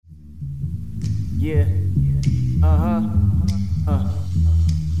Yeah. Uh-huh.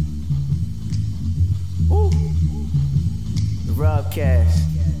 Ooh. The Robcast.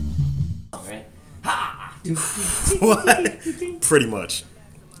 Alright. Ha! What? Pretty much.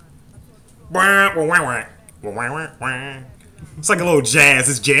 It's like a little jazz.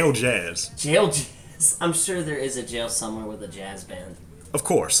 It's jail jazz. Jail jazz. I'm sure there is a jail somewhere with a jazz band. Of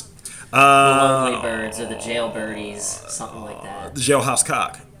course. The Lonely Birds or the Jailbirdies, something like that. The Jailhouse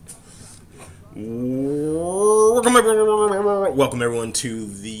Cock. Welcome everyone to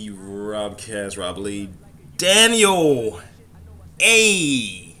the Robcast. Rob Lee, Daniel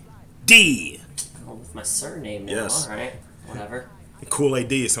A. D. Oh, with my surname now. Yes. Alright, whatever. Cool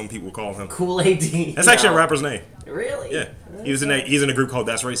AD, as some people call him. Cool AD. That's actually a rapper's name. Really? Yeah. He's in a group called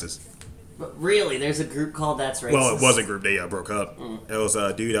That's Racist. But really, there's a group called That's Racist? Well, it was a group. They broke up. It was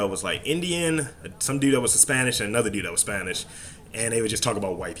a dude that was like Indian, some dude that was Spanish, and another dude that was Spanish. And they would just talk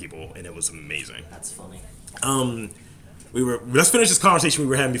about white people, and it was amazing. That's funny. Let's finish this conversation we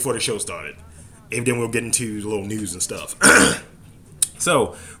were having before the show started. And then we'll get into the little news and stuff.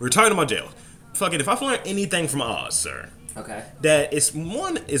 So, we were talking about jail. Fuck it, if I've learned anything from Oz, sir, Okay. that it's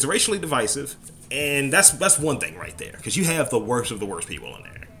racially divisive, and that's one thing right there. Because you have the worst of the worst people in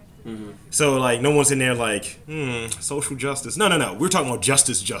there. Mm-hmm. So, like, no one's in there like, social justice. No. We're talking about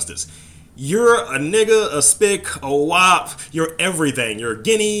justice. You're a nigga, a spick, a wop. You're everything. You're a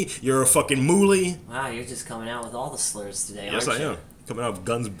guinea. You're a fucking moolie. Wow, you're just coming out with all the slurs today, Yes, aren't I you? am. Coming out with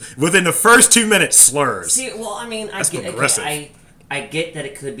guns. Within the first 2 minutes, slurs. See, well, I mean, That's progressive. I get that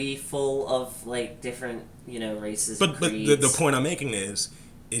it could be full of, like, different, races But and creeds. the point I'm making is,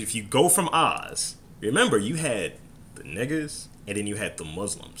 if you go from Oz, remember, you had the niggas, and then you had the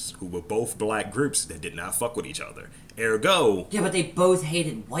Muslims, who were both black groups that did not fuck with each other. Ergo... Yeah, but they both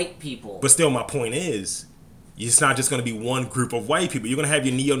hated white people. But still, my point is, it's not just going to be one group of white people. You're going to have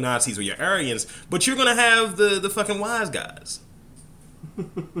your neo-Nazis or your Aryans, but you're going to have the fucking wise guys.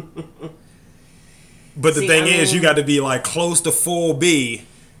 But the thing is, you got to be like close to full B.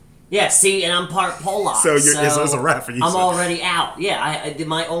 Yeah, see, and I'm part Polak, So it's a wrap for you. I'm already out. Yeah,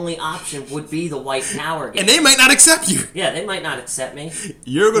 my only option would be the white power game. And they might not accept you. Yeah, they might not accept me.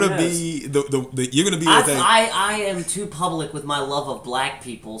 You're gonna be you're gonna be. I am too public with my love of black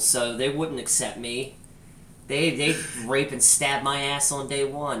people, so they wouldn't accept me. They rape and stab my ass on day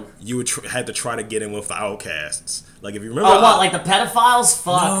one. You would had to try to get in with the outcasts. Like if you remember. Oh, what? Like the pedophiles?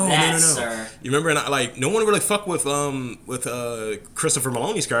 Fuck no. sir. You remember? Like no one really fucked with Christopher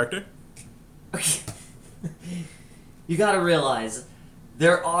Maloney's character. You gotta realize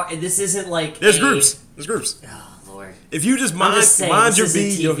this isn't like There's groups. Oh Lord. If you just mind your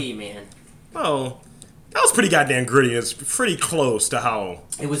beat, TV, man. Oh, that was pretty goddamn gritty. It's pretty close to how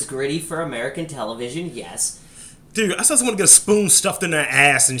it was gritty for American television. Yes. Dude, I saw someone get a spoon stuffed in their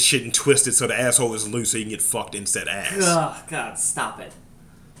ass and shit and twisted so the asshole is loose so you can get fucked in said ass. Oh, God, stop it.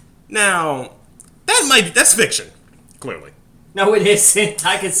 Now, that's fiction, clearly. No, it isn't.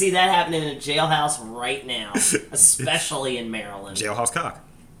 I could see that happening in a jailhouse right now, especially in Maryland. Jailhouse cock.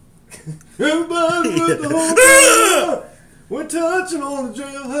 Everybody with the whole we're touching on the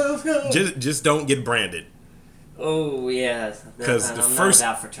jailhouse cock. Just don't get branded. Oh, yeah. Because I'm not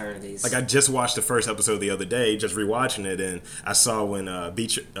about fraternities. Like, I just watched the first episode the other day, just rewatching it, and I saw when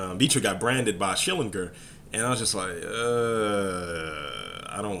Beecher got branded by Schillinger, and I was just like,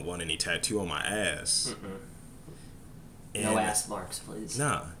 I don't want any tattoo on my ass. No ass marks, please.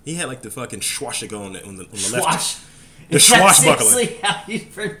 Nah. He had, like, the fucking swastika on the Swash. left. The Is swashbuckler. that seriously how you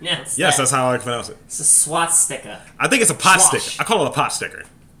pronounce that? Yes, that's how I pronounce it. It's a swastika. I think it's a pot Swash. sticker. I call it a pot sticker.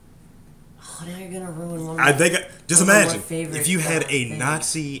 Oh, now you're gonna ruin one of I my, think just one of my imagine favorite if you had a things.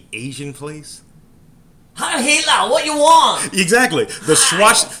 Nazi Asian place. Hi Hitler, what you want? Exactly, the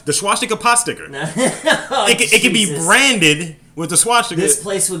swastika pot sticker. Oh, it can be Jesus. branded with the swastika. This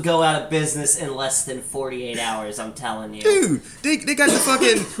place would go out of business in less than 48 hours, I'm telling you. Dude, they got the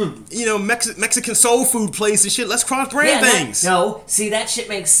fucking Mexican soul food place and shit. Let's cross brand things. No, see that shit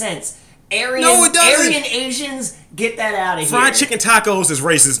makes sense. No, it doesn't. Aryan Asians, get that out of here. Fried chicken tacos is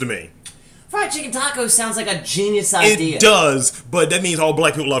racist to me. Fried chicken tacos sounds like a genius idea. It does, but that means all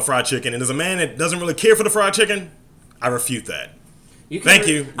black people love fried chicken. And as a man that doesn't really care for the fried chicken, I refute that. Thank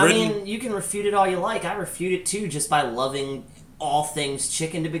you. I mean, you can refute it all you like. I refute it too just by loving all things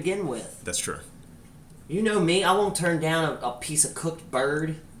chicken to begin with. That's true. You know me, I won't turn down a piece of cooked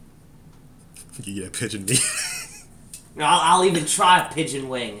bird. You get pigeon meat. I'll even try a pigeon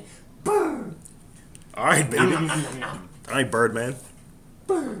wing. Bird. All right, baby. Nom, nom, nom, nom. All right, Birdman.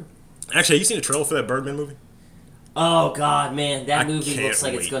 Bird. Actually, have you seen the trailer for that Birdman movie? Oh God, man, that I movie can't looks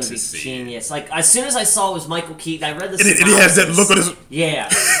like it's wait going to to be see genius. Like as soon as I saw it was Michael Keaton, I read the. And it has that look on his. Yeah,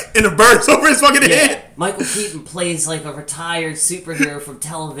 and the bird's over his fucking head. Michael Keaton plays like a retired superhero from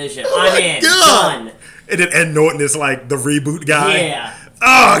television. I'm in. God. Done. And then Ed Norton is like the reboot guy. Yeah.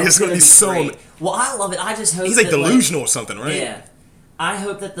 Oh, it's gonna be so. Great. Well, I love it. I just hope He's like that, delusional or something, right? Yeah. I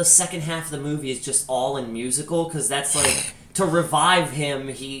hope that the second half of the movie is just all in musical, because that's like to revive him.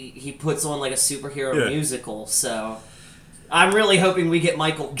 He puts on like a superhero musical. So I'm really hoping we get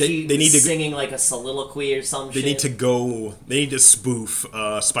Michael Keaton singing like a soliloquy or some shit. They need to spoof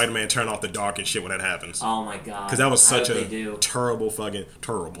Spider-Man Turn Off the Dark and shit when that happens. Oh my god. Because that was such a terrible.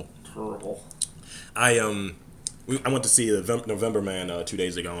 I went to see the November Man 2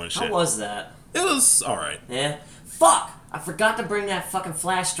 days ago and shit. How was that? It was alright. Yeah. Fuck! I forgot to bring that fucking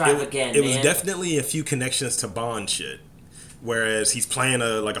flash drive again, It was definitely a few connections to Bond shit. Whereas he's playing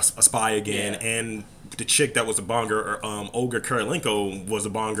a spy again, and the chick that was a Bond girl, Olga Kurylenko, was a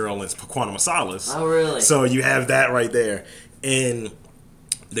Bond girl in Quantum of Solace. Oh, really? So you have that right there. And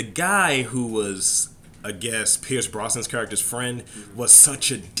the guy who was, I guess, Pierce Brosnan's character's friend was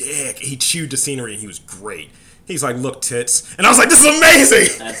such a dick. He chewed the scenery and he was great. He's like, look, tits. And I was like, this is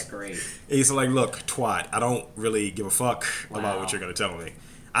amazing! That's great. He's like, look, twat, I don't really give a fuck about what you're going to tell me.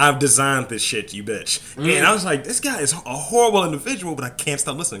 I've designed this shit, you bitch. And I was like, this guy is a horrible individual, but I can't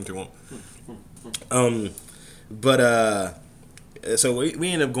stop listening to him. So we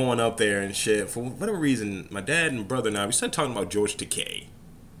ended up going up there and shit. For whatever reason, my dad and brother and I, we started talking about George Takei.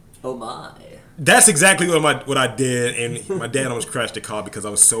 Oh my. That's exactly what I did, and my dad almost crashed the car because I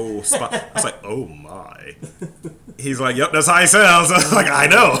was so I was like, oh my. He's like, yep, that's how he sounds. I was like, I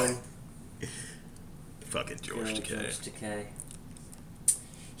know. Fucking George Takei. George Takei.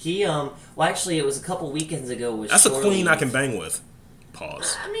 He, well, actually, it was a couple weekends ago. That's a queen I can bang with.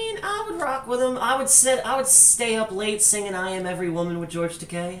 Pause. I mean, I would rock with him. I would stay up late singing "I Am Every Woman" with George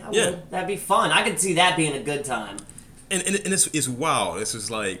Takei. I would. That'd be fun. I could see that being a good time. And it's wild. This is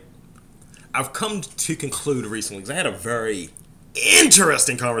like, I've come to conclude recently, because I had a very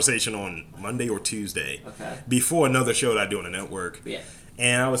interesting conversation on Monday or Tuesday. Okay. Before another show that I do on the network. Yeah.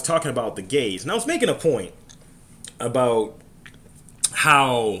 And I was talking about the gays. And I was making a point about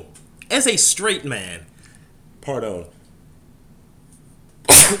how, as a straight man, pardon.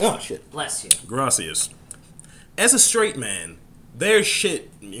 Oh, shit. Bless you. Gracias. As a straight man, there's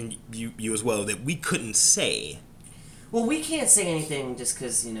shit, and you as well, that we couldn't say. Well, we can't say anything just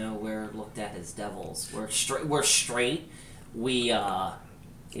because, we're looked at as devils. We're straight. We, pay our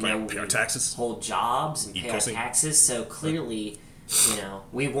taxes. Hold jobs and pay our taxes. So clearly,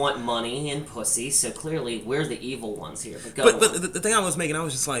 we want money and pussy. So clearly, we're the evil ones here. But the thing I was making, I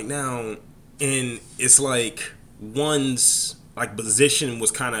was just like, now, and it's like one's like position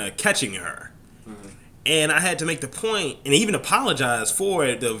was kind of catching her. And I had to make the point, and even apologize for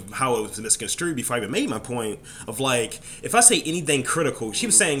it, of how it was misconstrued before I even made my point, of like, if I say anything critical, she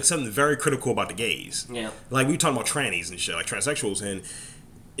was saying something very critical about the gays. Yeah. Like, we were talking about trannies and shit, like transsexuals, and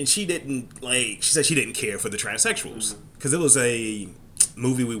she didn't, like, she said she didn't care for the transsexuals. Because it was a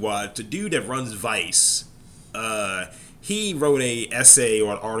movie we watched, the dude that runs Vice, he wrote a essay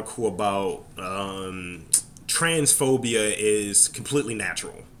or an article about transphobia is completely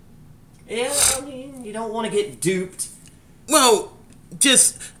natural. Yeah, I mean, you don't want to get duped. Well,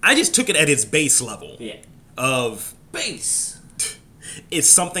 I just took it at its base level. Yeah. Of base. It's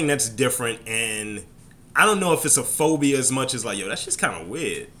something that's different, and I don't know if it's a phobia as much as like, yo, that's just kind of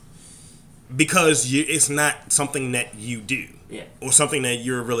weird. Because it's not something that you do. Yeah. Or something that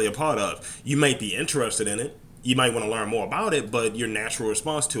you're really a part of. You might be interested in it. You might want to learn more about it, but your natural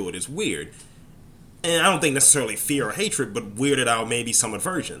response to it is weird. And I don't think necessarily fear or hatred, but weirded out maybe some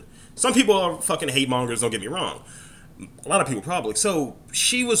aversion. Some people are fucking hate mongers, don't get me wrong. A lot of people probably. So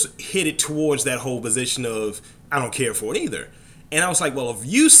she was headed towards that whole position of, I don't care for it either. And I was like, well, if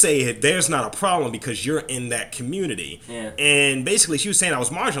you say it, there's not a problem because you're in that community. Yeah. And basically she was saying I was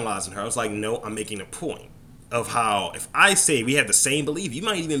marginalizing her. I was like, no, I'm making a point of how if I say we have the same belief, you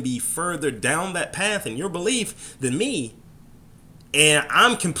might even be further down that path in your belief than me. And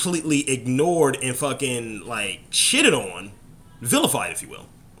I'm completely ignored and fucking like shitted on, vilified if you will.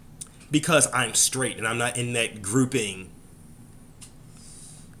 Because I'm straight and I'm not in that grouping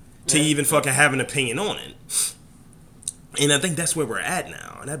to even fucking have an opinion on it. And I think that's where we're at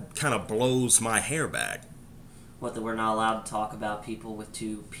now. And that kind of blows my hair back. What, that we're not allowed to talk about people with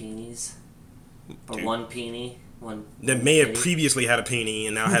two peenies? Or one peenie? That may have previously had a peenie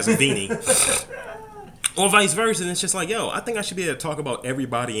and now has a beanie. Or vice versa. And it's just like, yo, I think I should be able to talk about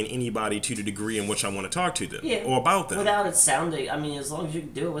everybody and anybody to the degree in which I want to talk to them. Yeah, or about them. Without it sounding, I mean, as long as you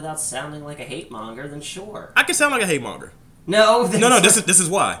can do it without sounding like a hate monger, then sure. I can sound like a hate monger. No. No, this is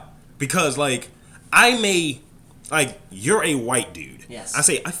why. Because, like, I may Like, you're a white dude. Yes. I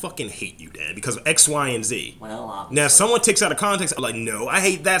say, I fucking hate you, Dan, because of X, Y, and Z. Well, obviously. Now, someone takes out of context, I'm like, no, I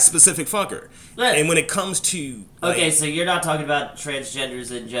hate that specific fucker. Right. And when it comes to... Like, okay, so you're not talking about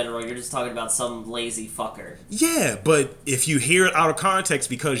transgenders in general. You're just talking about some lazy fucker. yeah, but if you hear it out of context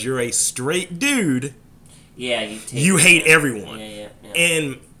because you're a straight dude, Yeah, you hate everyone. Yeah.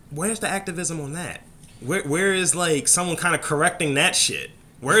 And where's the activism on that? Where is, like, someone kind of correcting that shit?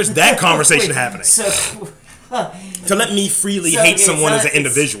 Where is that conversation happening? To let me freely hate someone as an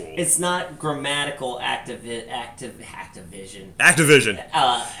individual. It's not grammatical Activision.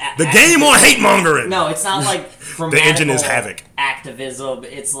 The game on hate mongering. No, it's not like grammatical The engine is havoc. activism.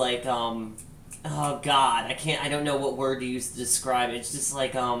 It's like oh god, I don't know what word to use to describe it. It's just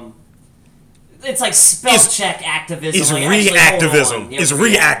like it's like spell check activism. It's like, reactivism. Yeah, It's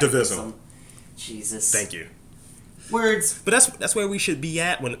reactivism. Jesus. Thank you. Words. But that's where we should be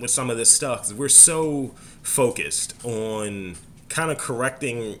at with some of this stuff. 'Cause we're so focused on kind of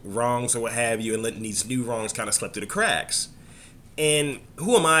correcting wrongs or what have you, and letting these new wrongs kind of slip through the cracks. And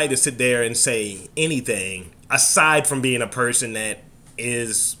who am I to sit there and say anything aside from being a person that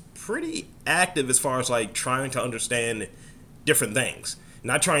is pretty active as far as like trying to understand different things.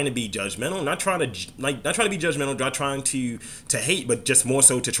 Not trying to be judgmental, not trying to be judgmental, not trying to hate, but just more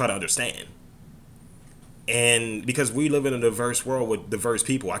so to try to understand. And because we live in a diverse world with diverse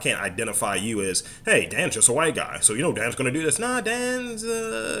people, I can't identify you as, hey, Dan's just a white guy, so Dan's going to do this. Nah, Dan's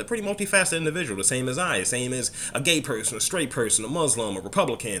a pretty multifaceted individual, the same as I, the same as a gay person, a straight person, a Muslim, a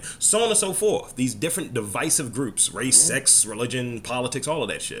Republican, so on and so forth. These different divisive groups, race, sex, religion, politics, all of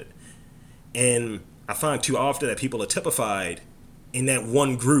that shit. And I find too often that people are typified in that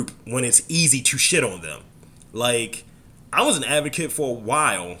one group when it's easy to shit on them. Like, I was an advocate for a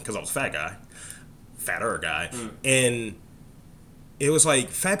while, because I was a fatter guy, and it was like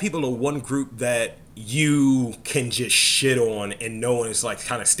fat people are one group that you can just shit on and no one is like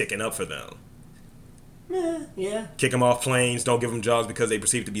kind of sticking up for them. Yeah. Kick them off planes, don't give them jobs because they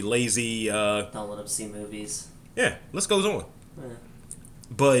perceive to be lazy. Don't let them see movies. Yeah, list goes on. Yeah.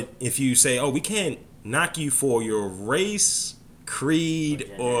 But if you say, oh, we can't knock you for your race,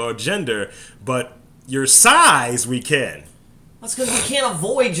 creed, or gender, but your size we can. That's because we can't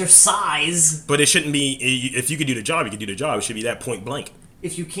avoid your size. But it shouldn't be, if you could do the job, you could do the job. It should be that point blank.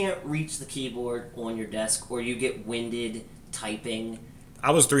 If you can't reach the keyboard on your desk or you get winded typing. I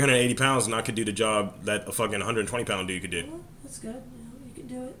was 380 pounds and I could do the job that a fucking 120 pound dude could do. Well, that's good. You can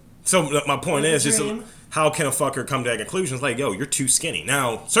do it. So my point is just how can a fucker come to that conclusion? It's like, yo, you're too skinny.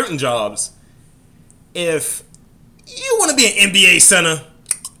 Now, certain jobs, if you want to be an NBA center,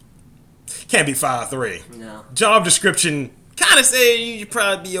 can't be 5'3". No. Job description kind of say you should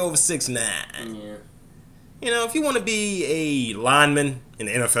probably be over 6'9". Yeah. If you want to be a lineman in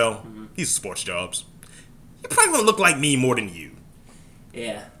the NFL, these are sports jobs. You probably want to look like me more than you.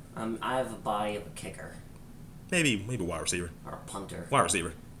 Yeah. I have a body of a kicker. Maybe wide receiver. Or a punter. Wide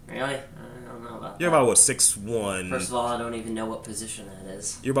receiver. Really? I don't know about You're that. about, what, 6'1"? First of all, I don't even know what position that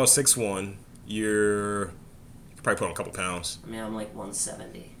is. You're about 6'1". You could probably put on a couple pounds. I mean, I'm like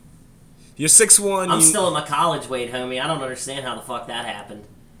 170. You're 6'1". I'm still at my college weight, homie. I don't understand how the fuck that happened.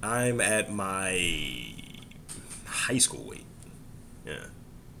 I'm at my high school weight. Yeah.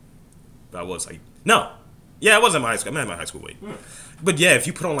 But I was like... No. Yeah, I was at my high school. I'm at my high school weight. But yeah, if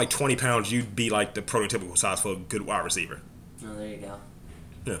you put on like 20 pounds, you'd be like the prototypical size for a good wide receiver. Oh, there you go.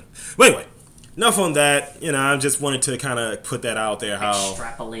 Yeah. Well, anyway, enough on that. I just wanted to kind of put that out there. How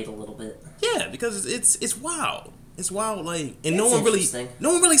extrapolate a little bit. Yeah, because it's wild. It's wild, like, and It's no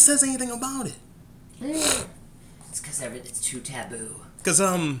one really says anything about it. Yeah. It's because it's too taboo. Because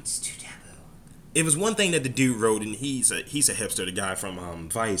it's too taboo. It was one thing that the dude wrote, and he's a hipster, the guy from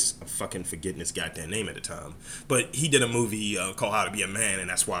Vice. I'm fucking forgetting his goddamn name at the time, but he did a movie called How to Be a Man, and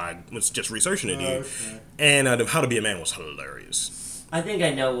that's why I was just researching it, dude. Okay. And How to Be a Man was hilarious. I think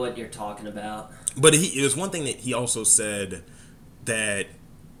I know what you're talking about. But it was one thing that he also said that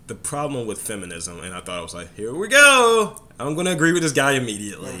the problem with feminism, and I thought I was like, here we go. I'm going to agree with this guy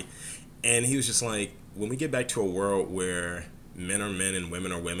immediately. Yeah. And he was just like, when we get back to a world where men are men and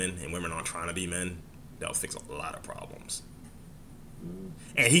women are women and women aren't trying to be men, that'll fix a lot of problems.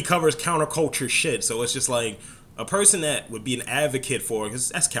 And he covers counterculture shit. So it's just like a person that would be an advocate for, because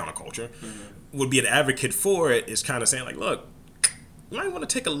that's counterculture, would be an advocate for it is kind of saying like, look, you might want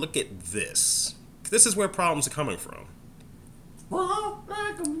to take a look at this. This is where problems are coming from. Walk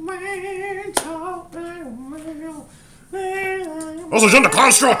like a man, talk like a man. Also, gender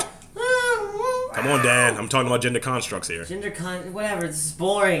construct! Come on, Dan. I'm talking about gender constructs here. Whatever. This is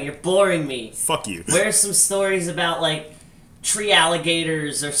boring. You're boring me. Fuck you. Where's some stories about, like, tree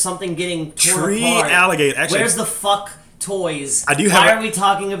alligators or something getting torn Tree apart. alligator. Actually, where's the fuck toys? I do have Why are we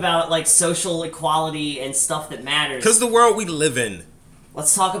talking about like social equality and stuff that matters? Because the world we live in.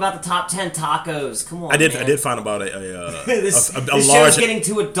 Let's talk about the top 10 tacos. Come on, I did man. find about this large. show's getting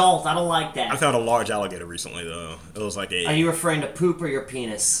too adult. I don't like that. I found a large alligator recently though. It was like a. Are you referring to poop or your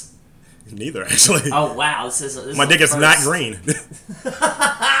penis? Neither actually. Oh wow, this My dick is not green.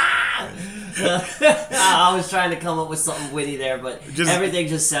 I was trying to come up with something witty there, but everything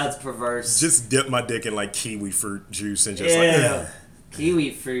just sounds perverse. Just dip my dick in like kiwi fruit juice and just kiwi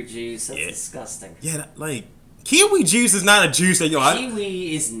fruit juice. That's disgusting. Yeah, like kiwi juice is not a juice that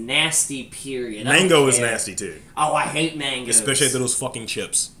kiwi is nasty. Period. Mango is nasty too. Oh, I hate mangoes, especially those fucking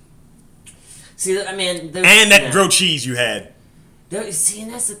chips. See, I mean, and that grilled cheese you had. See,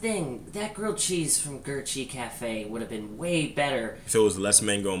 and that's the thing. That grilled cheese from Gerchi Cafe would have been way better if it was less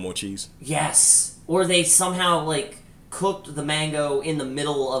mango and more cheese. Yes, or they somehow like cooked the mango in the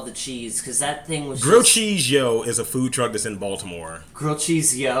middle of the cheese, because that thing was grilled cheese. Yo is a food truck that's in Baltimore. Grilled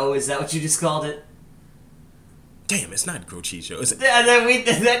cheese yo, is that what you just called it? Damn, it's not grilled cheese yo. Is it?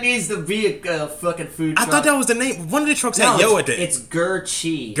 That needs to be a fucking food truck. I thought that was the name. One of the trucks had yo at it. It's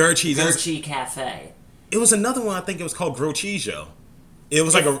Gerchi. Gerchi Cafe. It was another one. I think it was called grilled cheese yo. It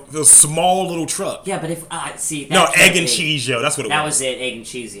was like a small little truck. Yeah, but if see egg and cheese yo. That's what it was. That was it, egg and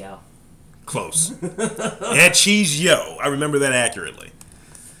cheese yo. Close. It had cheese yo. I remember that accurately.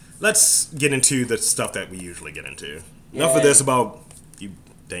 Let's get into the stuff that we usually get into. Yeah. Enough of this about you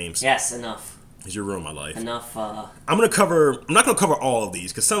dames. Yes, enough. Because you ruined my life. Enough. I'm not gonna cover all of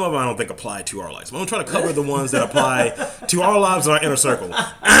these because some of them I don't think apply to our lives. I'm gonna try to cover the ones that apply to our lives in our inner circle.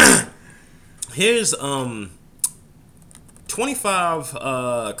 Here's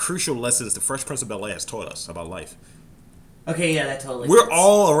 25 crucial lessons the Fresh Prince of Bel-Air has taught us about life. Okay, yeah, that totally We're fits.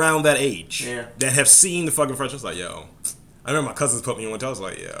 all around that age that have seen the fucking Fresh Prince. Like, yo, I remember my cousins put me on one time. I was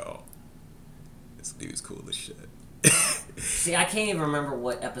like, yo, this dude's cool as shit. See, I can't even remember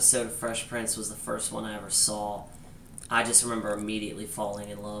what episode of Fresh Prince was the first one I ever saw. I just remember immediately falling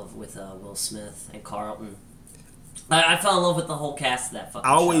in love with Will Smith and Carlton. I fell in love with the whole cast of that fucking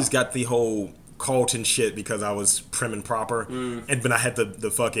show. I always got the whole Carlton shit because I was prim and proper, and when I had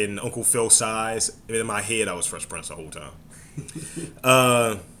the fucking Uncle Phil size, and in my head I was Fresh Prince the whole time.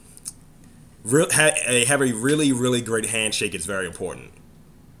 Have a really, really great handshake is very important.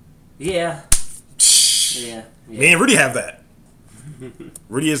 Yeah. Yeah. Me and Rudy have that.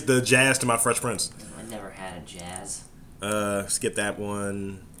 Rudy is the jazz to my Fresh Prince. I never had a jazz. Skip that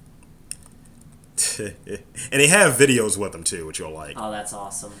one. And they have videos with them too, which you'll like. Oh, that's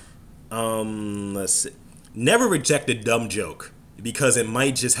awesome. Let's see. Never reject a dumb joke because it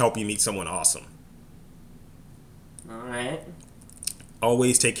might just help you meet someone awesome. Alright.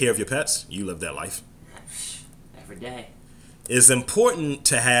 Always take care of your pets. You live that life. Every day. It's important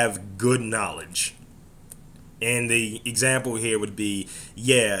to have good knowledge. And the example here would be,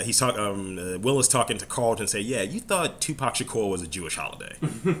 he's talking. Will is talking to Carlton and say, you thought Tupac Shakur was a Jewish holiday.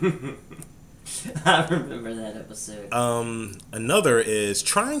 I remember that episode. Another is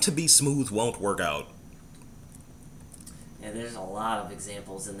trying to be smooth won't work out. Yeah, there's a lot of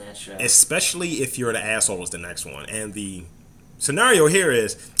examples in that show. Especially if you're an asshole is the next one. And the scenario here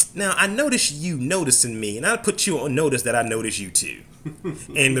is, now I notice you noticing me, and I put you on notice that I notice you too.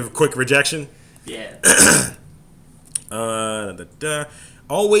 And the quick rejection. Yeah.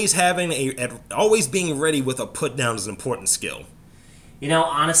 Always being ready with a put down is an important skill. You know,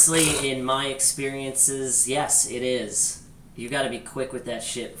 honestly, in my experiences, yes, it is. You got to be quick with that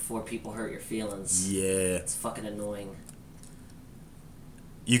shit before people hurt your feelings. Yeah, it's fucking annoying.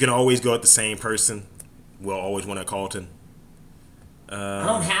 You can always go at the same person. We'll always want a Carlton. I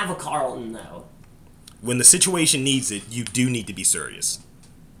don't have a Carlton though. When the situation needs it, you do need to be serious.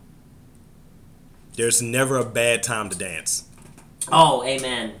 There's never a bad time to dance. Oh,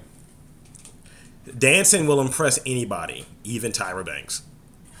 amen. Dancing will impress anybody, even Tyra Banks.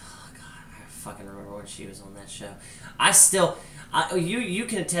 Oh, God, I fucking remember when she was on that show. You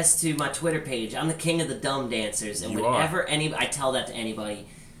can attest to my Twitter page. I'm the king of the dumb dancers. And whenever I tell that to anybody,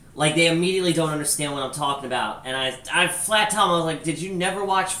 like, they immediately don't understand what I'm talking about. And I flat tell them, I was like, did you never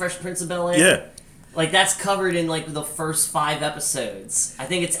watch Fresh Prince of Bel-Air? Yeah. Like, that's covered in, like, the first 5 episodes. I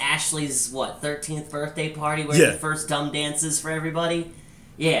think it's Ashley's, 13th birthday party where he first dumb dances for everybody?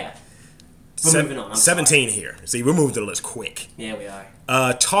 Yeah. We're moving on. 17 here. See, we're moving to the list quick. Yeah, we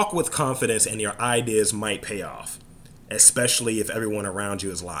are. Talk with confidence and your ideas might pay off. Especially if everyone around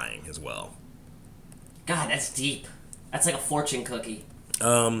you is lying as well. God, that's deep. That's like a fortune cookie.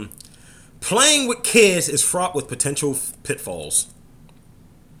 Playing with kids is fraught with potential pitfalls.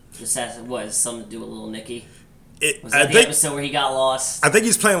 This has something to do with Little Nicky? Was that the episode where he got lost? I think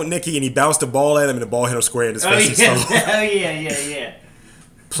he's playing with Nikki and he bounced the ball at him and the ball hit him square in his face. Oh yeah.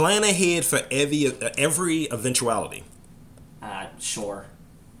 Plan ahead for every eventuality. Sure.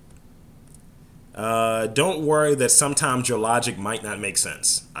 Don't worry that sometimes your logic might not make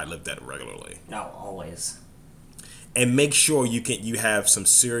sense. I live that regularly. No, always. And make sure you have some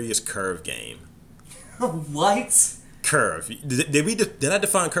serious curve game. What? Curve. Did I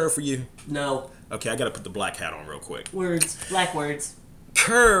define curve for you? No. Okay, I gotta put the black hat on real quick. Black words.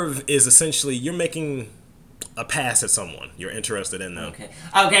 Curve is essentially you're making a pass at someone. You're interested in them.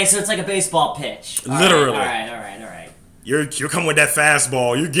 Okay, so it's like a baseball pitch. Literally. All right. You're coming with that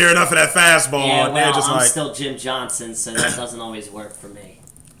fastball. You're gearing up for that fastball. Yeah, well, just I'm still Jim Johnson, so that doesn't always work for me.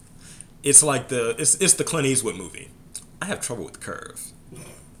 It's like it's the Clint Eastwood movie. I have trouble with the curve.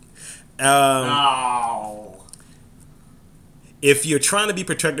 If you're trying to be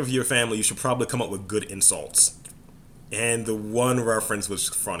protective of your family, you should probably come up with good insults. And the one reference was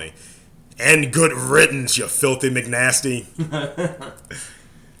funny. And good riddance, you filthy McNasty.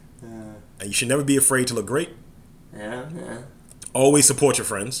 And you should never be afraid to look great. Yeah. Always support your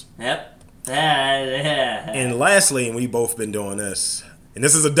friends. Yep. And lastly, and we've both been doing this, and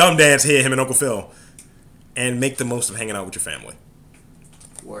this is a dumb dance here, him and Uncle Phil, and make the most of hanging out with your family.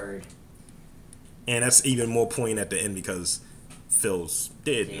 Word. And that's even more poignant at the end because Phil's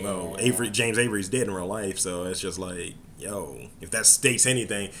dead. Yeah. Well, James Avery's dead in real life, so it's just like, yo, if that states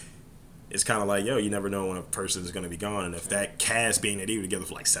anything, it's kind of like, yo, you never know when a person is going to be gone. And if that cast being that they were together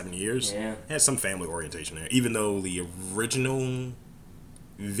for like 7 years, has some family orientation there. Even though the original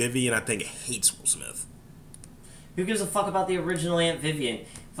Vivian, I think, hates Will Smith. Who gives a fuck about the original Aunt Vivian?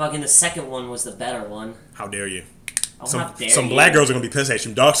 Fucking the second one was the better one. How dare you? How dare some you? black girls are going to be pissed at you.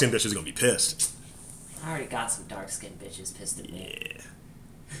 Some dark-skinned bitches are going to be pissed. I already got some dark-skinned bitches pissed at me. Yeah.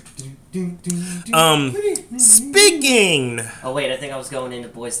 Speaking. Oh wait, I think I was going into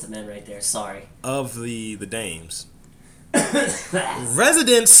Boyz II Men right there. Sorry. Of the dames,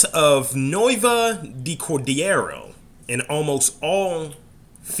 residents of Nueva de Cordillera in almost all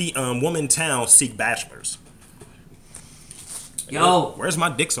woman towns seek bachelors. Yo, where's my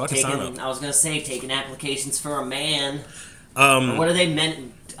dick so I can sign up? I was gonna say taking applications for a man. Or what are they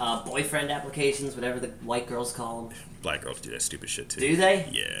meant? Boyfriend applications, whatever the white girls call them. Black girls do that stupid shit too. Do they?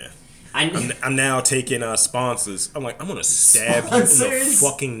 Yeah. I'm now taking sponsors. I'm like, I'm gonna stab you in the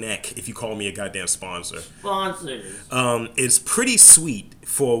fucking neck if you call me a goddamn sponsor. Sponsors. It's pretty sweet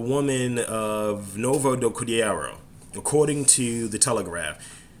for a woman of Nova do Cordillera, according to the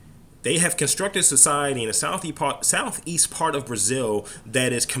Telegraph. They have constructed society in the southeast part of Brazil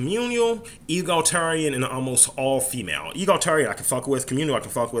that is communal, egalitarian, and almost all female. Egalitarian I can fuck with, communal I can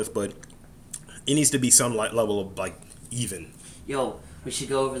fuck with, but it needs to be some level of like even. Yo, we should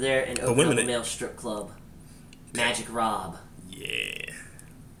go over there and open up a male strip club. Magic Rob. Yeah,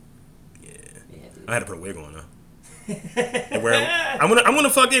 dude. I had to put a wig on though. I'm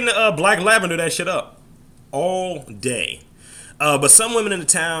gonna fucking black lavender that shit up all day. But some women in the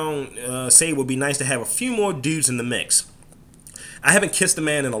town say it would be nice to have a few more dudes in the mix. I haven't kissed a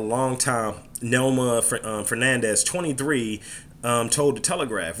man in a long time. Nelma Fernandez, 23, told the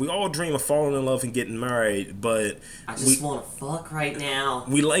Telegraph, "We all dream of falling in love and getting married, but I just want to fuck right now.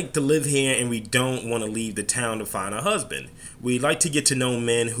 We like to live here and we don't want to leave the town to find a husband. We like to get to know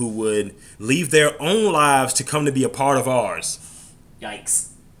men who would leave their own lives to come to be a part of ours." Yikes.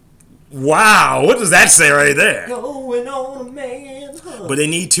 Wow, what does that say right there? Going on a man. But they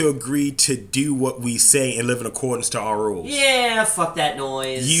need to agree to do what we say and live in accordance to our rules. Yeah, fuck that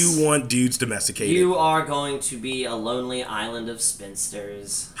noise. You want dudes domesticated. You are going to be a lonely island of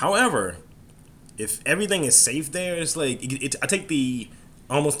spinsters. However, if everything is safe there, it's like I take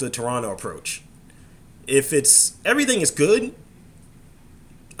almost the Toronto approach. If everything is good,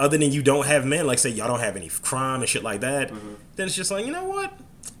 other than you don't have men, like say y'all don't have any crime and shit like that, then it's just like, you know what?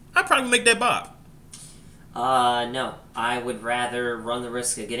 I'd probably make that bop. No. I would rather run the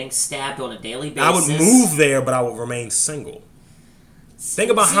risk of getting stabbed on a daily basis. I would move there, but I would remain single.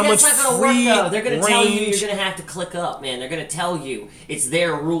 Think about how much that's not gonna free work, though. They're going to tell you range- you're going to have to click up, man. They're going to tell you it's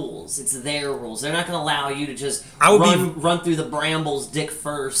their rules. It's their rules. They're not going to allow you to just run through the brambles dick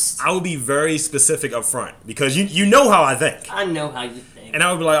first. I would be very specific up front because you know how I think. I know how you think. And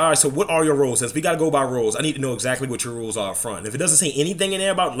I would be like, all right, so what are your rules? Since we got to go by rules, I need to know exactly what your rules are up front. If it doesn't say anything in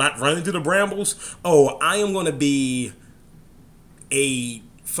there about not running through the brambles, I am going to be a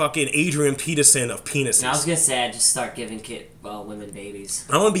fucking Adrian Peterson of penises. Now, I was going to say, I'd just start giving women babies.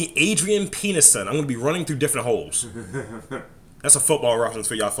 I'm going to be Adrian Peterson. I'm going to be running through different holes. That's a football reference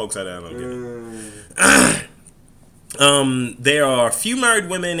for y'all folks out there. There are few married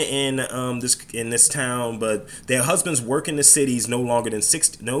women in this town, but their husbands work in the cities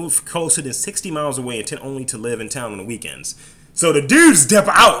no closer than 60 miles away and tend only to live in town on the weekends. So the dudes step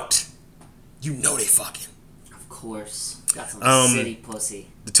out. You know they fucking. Of course. Got some city pussy.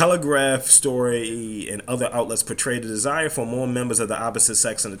 The Telegraph story and other outlets portray the desire for more members of the opposite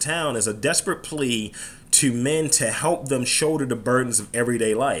sex in the town as a desperate plea to men to help them shoulder the burdens of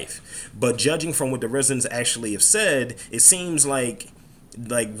everyday life. But judging from what the residents actually have said, it seems like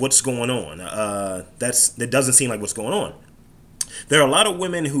what's going on. That doesn't seem like what's going on. There are a lot of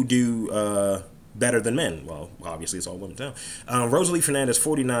women who do better than men. Well, obviously it's all women town. Rosalie Fernandez,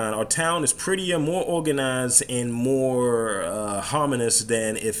 49. Our town is prettier, more organized, and more harmonious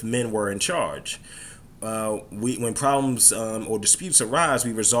than if men were in charge. When problems or disputes arise,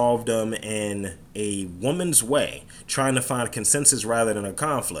 we resolve them in a woman's way, trying to find a consensus rather than a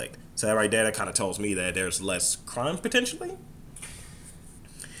conflict. So that right there, that kind of tells me that there's less crime potentially.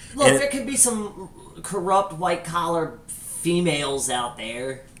 Look, there could be some corrupt white-collar females out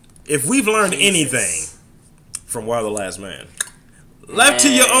there. If we've learned anything from Wild the Last Man, left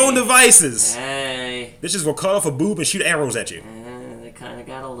to your own devices, bitches will cut off a boob and shoot arrows at you. They kind of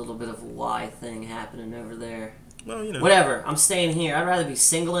got a little bit of a Y thing happening over there. Well, you know. Whatever. I'm staying here. I'd rather be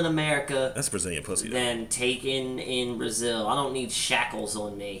single in America. That's Brazilian pussy. Than taken in Brazil. I don't need shackles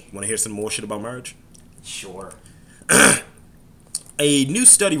on me. Want to hear some more shit about marriage? Sure. A new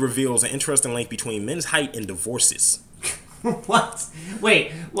study reveals an interesting link between men's height and divorces. What?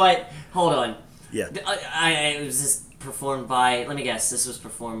 Wait, what? Hold on. Yeah. Was this performed by, let me guess, this was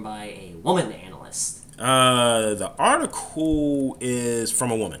performed by a woman analyst. The article is from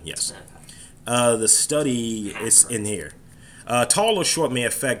a woman, yes. The study is in here. Tall or short may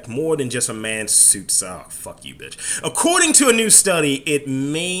affect more than just a man's suits. Oh, fuck you, bitch. According to a new study, it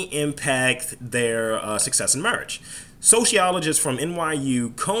may impact their success in marriage. Sociologists from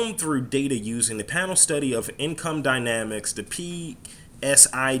NYU combed through data using the panel study of income dynamics, the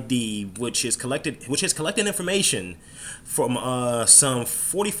PSID, which has collected information from some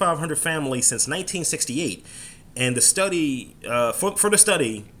 4,500 families since 1968. And the study, for the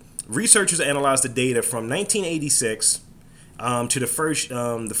study, researchers analyzed the data from 1986 to the first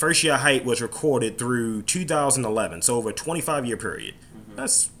year height was recorded through 2011, so over a 25-year period.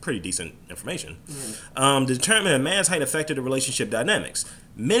 That's pretty decent information. To determine a man's height affected the relationship dynamics.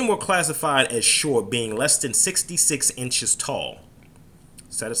 Men were classified as short, being less than 66 inches tall.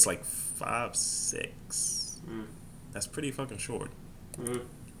 So that's like 5'6". That's pretty fucking short. In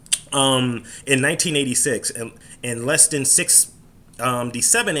 1986, and less than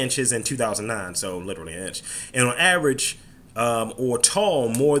 67 inches in 2009, so literally an inch. And on average, or tall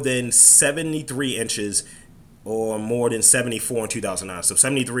more than 73 inches or more than 74 in 2009. So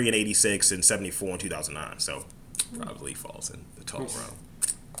 73 in 86 and 74 in 2009. So probably falls in the tall realm.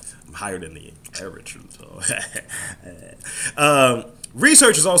 I'm higher than the average of the tall.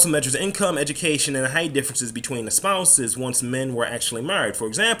 Researchers also measures income, education, and height differences between the spouses once men were actually married. For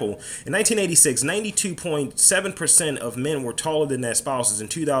example, in 1986, 92.7% of men were taller than their spouses. In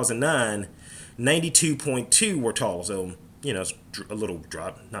 2009, 92.2% were tall. So, you know, it's a little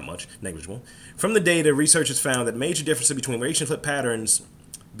drop, not much, negligible. From the data, researchers found that major differences between relationship patterns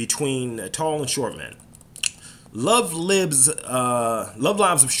between tall and short men. Love lives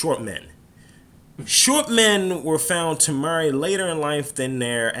of short men. Short men were found to marry later in life than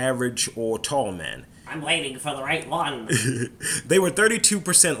their average or tall men. I'm waiting for the right one. They were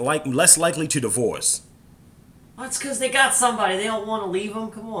 32% less likely to divorce. Well, it's because they got somebody. They don't want to leave them.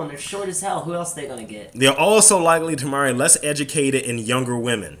 Come on, they're short as hell. Who else are they going to get? They're also likely to marry less educated and younger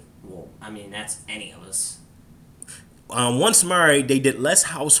women. Well, I mean, that's any of us. Once married, they did less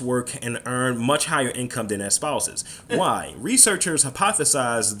housework and earned much higher income than their spouses. Why? Researchers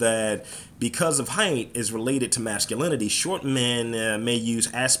hypothesized that because of height is related to masculinity, short men may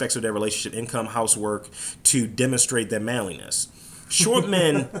use aspects of their relationship, income, housework, to demonstrate their manliness. Short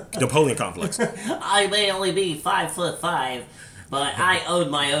men, Napoleon complex. I may only be 5'5", but I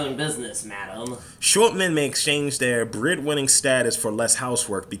own my own business, madam. Short men may exchange their breadwinning status for less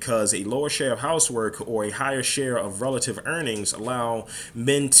housework because a lower share of housework or a higher share of relative earnings allow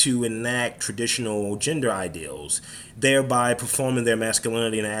men to enact traditional gender ideals, thereby performing their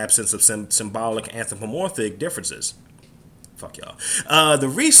masculinity in the absence of symbolic anthropomorphic differences. Fuck y'all. The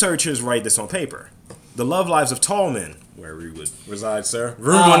researchers write this on paper. The Love Lives of Tall Men, where we would reside, sir.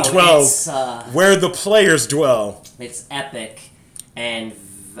 Room 112, where the players dwell. It's epic and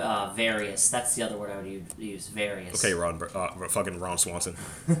various. That's the other word I would use, various. Okay, fucking Ron Swanson.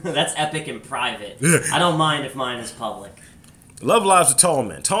 That's epic and private. I don't mind if mine is public. Love Lives of Tall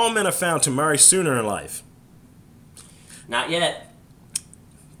Men. Tall men are found to marry sooner in life. Not yet.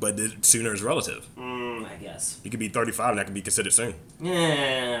 But sooner is relative. I guess. You could be 35 and that could be considered soon.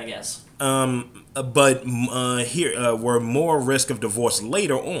 Yeah, I guess. But here were more risk of divorce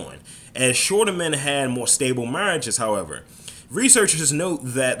later on. As shorter men had more stable marriages, however. Researchers note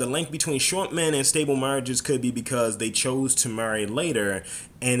that the link between short men and stable marriages could be because they chose to marry later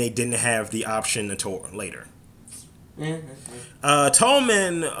and they didn't have the option until later. Tall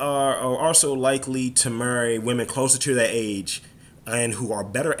men are also likely to marry women closer to their age and who are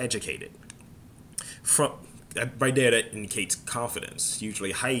better educated. Right there, that indicates confidence.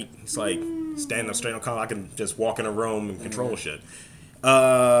 Usually height, it's like standing up straight on column. I can just walk in a room and control shit.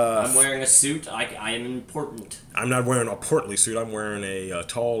 I'm wearing a suit. I am important. I'm not wearing a portly suit. I'm wearing a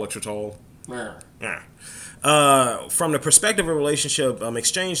tall, extra tall. Yeah. From the perspective of relationship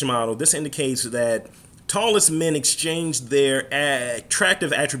exchange model, this indicates that tallest men exchange their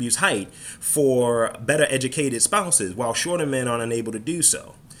attractive attributes, height, for better educated spouses, while shorter men are unable to do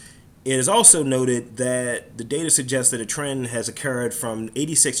so. It is also noted that the data suggests that a trend has occurred from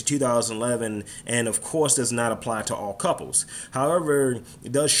 86 to 2011 and of course does not apply to all couples. However,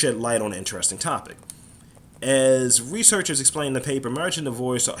 it does shed light on an interesting topic. As researchers explain in the paper, marriage and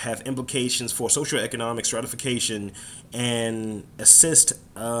divorce have implications for socioeconomic stratification and assist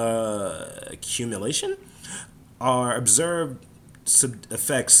accumulation. Our observed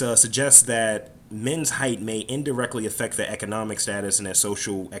effects suggest that men's height may indirectly affect their economic status and their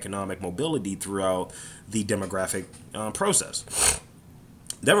social economic mobility throughout the demographic process.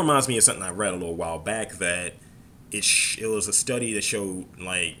 That reminds me of something I read a little while back that it was a study that showed,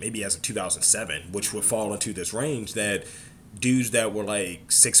 like, maybe as of 2007, which would fall into this range, that dudes that were like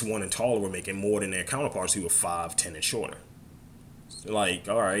 6'1" and taller were making more than their counterparts who were 5'10" and shorter. Like,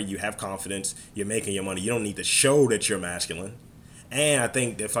 all right, you have confidence, you're making your money, you don't need to show that you're masculine. And I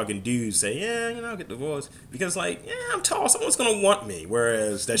think that fucking dudes say, yeah, I'll get divorced. Because, like, yeah, I'm tall, someone's going to want me.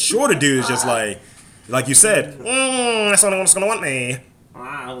 Whereas that shorter dude is just like you said, that's someone that's going to want me.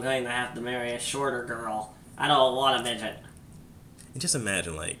 I'm going to have to marry a shorter girl. I don't want a midget. And just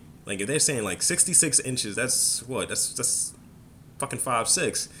imagine, like if they're saying, like, 66 inches, that's what? That's fucking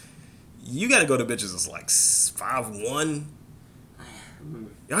 5'6". You got to go to bitches that's, like, 5'1".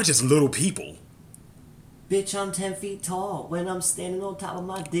 Y'all just little people. Bitch, I'm 10 feet tall when I'm standing on top of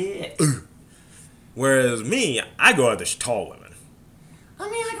my dick. Whereas me, I go after tall women. I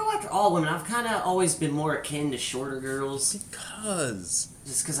mean, I go after all women. I've kind of always been more akin to shorter girls.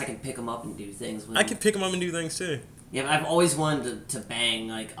 Just because I can pick them up and do things with them. I can pick them up and do things, too. Yeah, but I've always wanted to bang,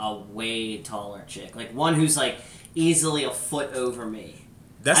 like, a way taller chick. Like, one who's, like, easily a foot over me.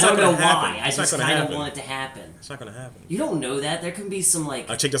 That's I not don't know gonna happen. why. I just kind of want it to happen. It's not going to happen. You don't know that. There can be some, like...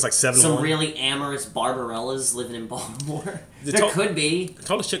 A chick that's like 7'1". Some really amorous Barbarellas living in Baltimore. There could be. The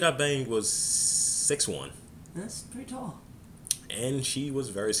tallest chick I banged was 6'1". That's pretty tall. And she was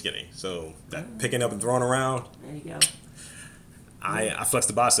very skinny. So, that picking up and throwing around... There you go. I flexed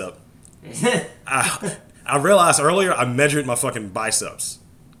the bicep. I realized earlier I measured my fucking biceps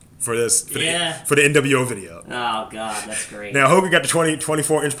for the NWO video. Oh god, that's great. Now Hogan got the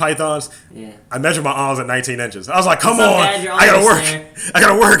 24-inch pythons. Yeah. I measured my arms at 19 inches. I was like, come on, I gotta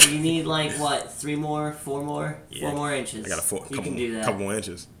gotta work. You need like what, 4 more inches. I got can do that. Couple more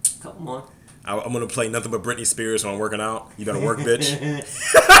inches. Couple more. I'm gonna play nothing but Britney Spears when I'm working out. You better work, bitch.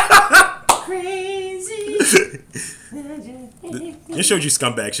 Crazy. This showed you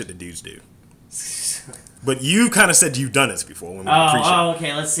scumbag shit that dudes do. But you kind of said you've done this before when we pre-show. Oh,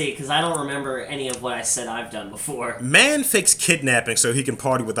 okay, let's see, because I don't remember any of what I said I've done before. Man fakes kidnapping so he can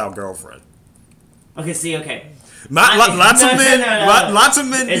party without girlfriend. Okay. Lots of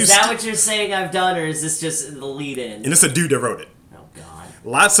men. Is that what you're saying I've done, or is this just the lead-in? And it's a dude that wrote it. Oh, God.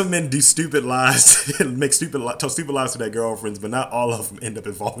 Lots of men do stupid lies and tell stupid lies to their girlfriends, but not all of them end up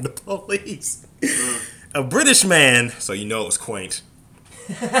involving the police. A British man, so you know it was quaint,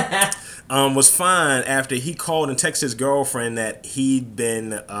 was fined after he called and texted his girlfriend that he'd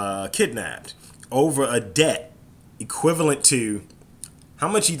been kidnapped over a debt equivalent to... How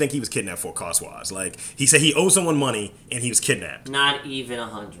much do you think he was kidnapped for cost-wise? Like, he said he owed someone money and he was kidnapped. Not even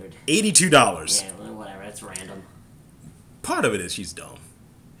 $100. $82. Yeah, whatever. That's random. Part of it is she's dumb.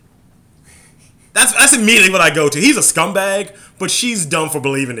 That's immediately what I go to. He's a scumbag, but she's dumb for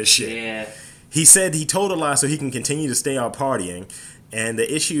believing this shit. Yeah. He said he told a lie so he can continue to stay out partying. And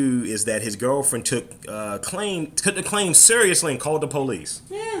the issue is that his girlfriend took the claim seriously and called the police.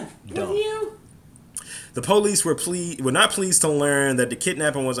 Yeah, dumb. With you. The police were not pleased to learn that the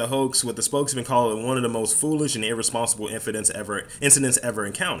kidnapping was a hoax, with the spokesman called it one of the most foolish and irresponsible incidents ever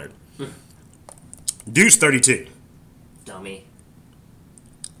encountered. Dude's 32. Dummy.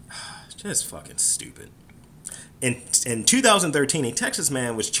 Just fucking stupid. In 2013, a Texas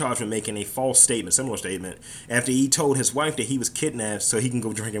man was charged with making a similar statement, after he told his wife that he was kidnapped so he can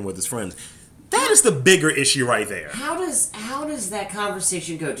go drinking with his friends. That is the bigger issue right there. How does that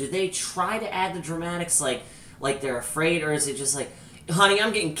conversation go? Do they try to add the dramatics like they're afraid, or is it just like, honey,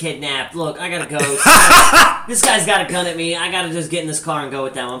 I'm getting kidnapped. Look, I gotta go. This guy's got a gun at me. I gotta just get in this car and go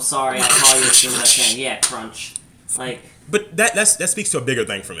with them. I'm sorry. I'll call you as soon as I can. Yeah, crunch. Like, but that speaks to a bigger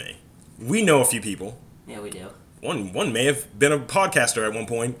thing for me. We know a few people. Yeah, we do. One may have been a podcaster at one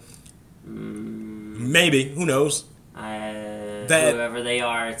point. Maybe, who knows? Whoever they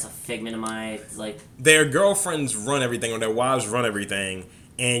are, it's a figment of my Their girlfriends run everything, or their wives run everything,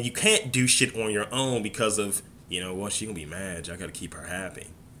 and you can't do shit on your own because of, she gonna be mad. I gotta keep her happy.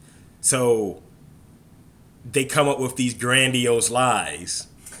 So they come up with these grandiose lies.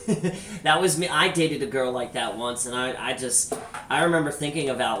 That was me. I dated a girl like that once, and I remember thinking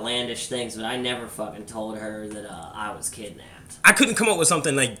of outlandish things, but I never fucking told her that I was kidnapped. I couldn't come up with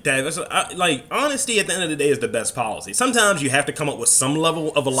something like that. Honesty at the end of the day is the best policy. Sometimes you have to come up with some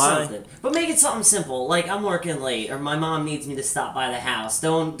level of a lie. But make it something simple. Like, I'm working late, or my mom needs me to stop by the house.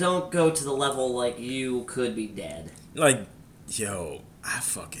 Don't go to the level like you could be dead. Unless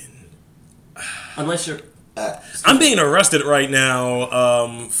you're... I'm being arrested right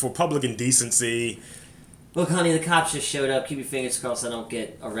now for public indecency. Look, honey, the cops just showed up. Keep your fingers crossed I don't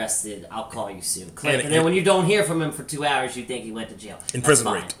get arrested. I'll call you soon. Click. And then when you don't hear from him for 2 hours, you think he went to jail. In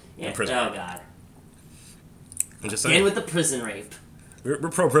prison rape. Yeah. In prison rape. God. I'm just saying. Again with the prison rape. We're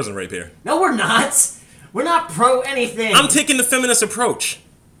pro-prison rape here. No, we're not. We're not pro anything. I'm taking the feminist approach.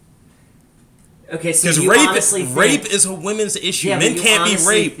 Okay, so you honestly think... rape is a women's issue. Yeah, men can't be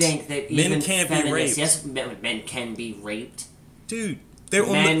raped. Think that men can't be raped. Yes, men can be raped. Dude. They're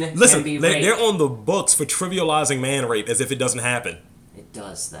on the books for trivializing man rape as if it doesn't happen. It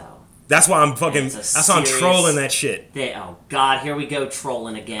does, though. That's why I'm I'm trolling that shit. Oh God, here we go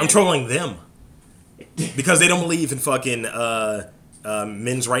trolling again. I'm trolling them because they don't believe in fucking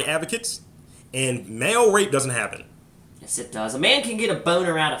men's right advocates, and male rape doesn't happen. Yes, it does. A man can get a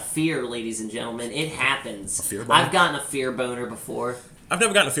boner out of fear, ladies and gentlemen. It happens. A fear boner? I've gotten a fear boner before. I've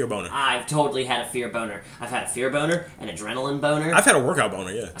never gotten a fear boner. I've totally had a fear boner. I've had a fear boner, an adrenaline boner. I've had a workout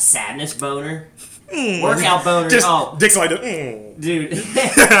boner, yeah. A sadness boner. Workout boner. Just dicks like that. Dude,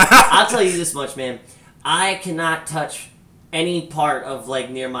 I'll tell you this much, man. I cannot touch any part of,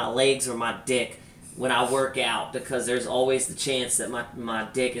 near my legs or my dick when I work out, because there's always the chance that my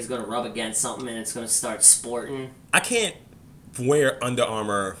dick is going to rub against something and it's going to start sporting. I can't wear Under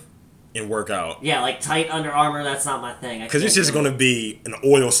Armour and work out. Yeah, tight Under Armour, that's not my thing. Because it's just going to be an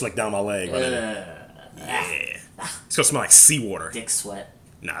oil slick down my leg. Yeah. It's going to smell like seawater. Dick sweat.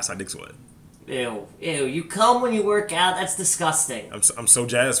 Nah, it's not dick sweat. Ew. You come when you work out? That's disgusting. I'm so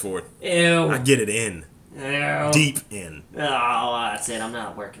jazzed for it. Ew. I get it in. Ew. Deep in. Oh, that's it. I'm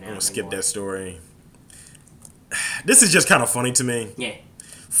not working out I'm going to skip anymore. that story. This is just kind of funny to me. Yeah.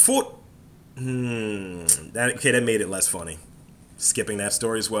 That made it less funny. Skipping that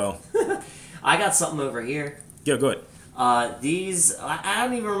story as well. I got something over here. Yeah, go ahead. I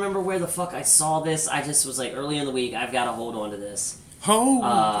don't even remember where the fuck I saw this. I just was early in the week, I've got to hold on to this.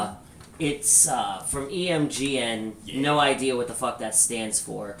 It's from EMGN. Yeah. No idea what the fuck that stands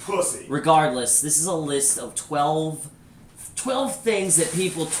for. Pussy. Regardless, this is a list of 12 things that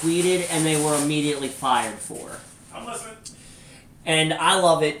people tweeted and they were immediately fired for. I'm listening. And I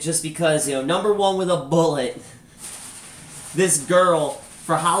love it just because, number one with a bullet, this girl,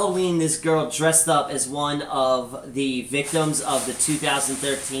 for Halloween, this girl dressed up as one of the victims of the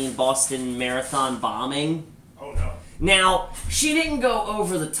 2013 Boston Marathon bombing. Oh, no. Now, she didn't go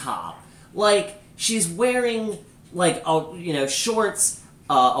over the top. She's wearing, shorts,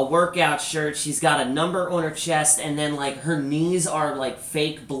 a workout shirt. She's got a number on her chest, and then, her knees are,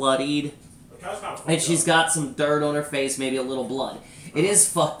 fake bloodied. And she's got some dirt on her face, maybe a little blood. It is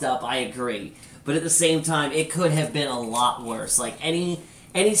fucked up, I agree. But at the same time, it could have been a lot worse. Any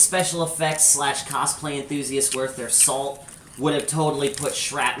special effects / cosplay enthusiast worth their salt would have totally put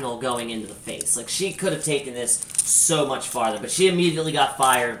shrapnel going into the face. She could have taken this so much farther, but she immediately got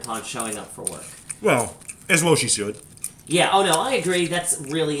fired upon showing up for work. Well, as well she should. Yeah, oh no, I agree, that's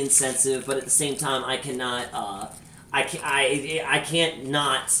really insensitive, but at the same time, I cannot, I can't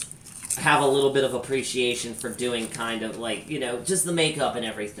not have a little bit of appreciation for doing kind of just the makeup and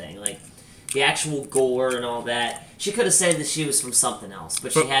everything, the actual gore and all that. She could have said that she was from something else,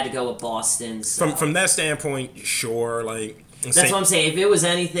 but she had to go with Boston. So. From that standpoint, sure. That's what I'm saying. If it was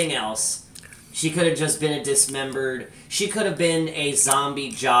anything else, she could have just been a dismembered. She could have been a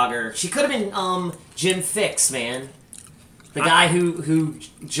zombie jogger. She could have been Jim Fix, man. The guy who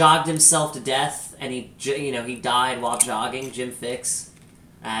jogged himself to death and he died while jogging, Jim Fix.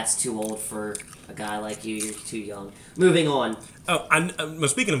 That's too old for a guy like you. You're too young. Moving on. Oh,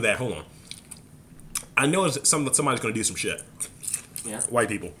 speaking of that, hold on. I know somebody's going to do some shit. Yeah. White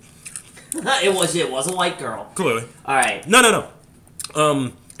people. It was a white girl. Clearly. All right. No.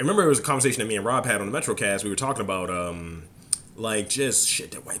 I remember it was a conversation that me and Rob had on the Metrocast. We were talking about like just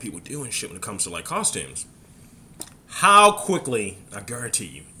shit that white people do and shit when it comes to like costumes. How quickly, I guarantee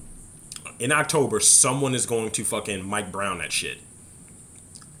you, in October, someone is going to fucking Mike Brown that shit.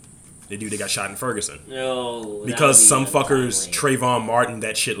 The dude that got shot in Ferguson. No. Because some fuckers Trayvon Martin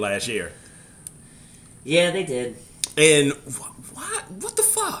that shit last year. Yeah, they did. And what the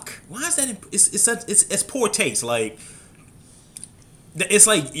fuck? Why is that? It's poor taste. Like, it's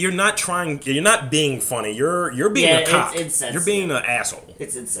like you're not being funny. You're being a cock. It's insensitive. You're being an asshole.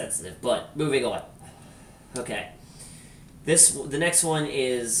 It's insensitive. But moving on. Okay. The next one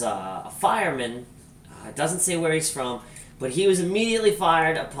is a fireman. It doesn't say where he's from, but he was immediately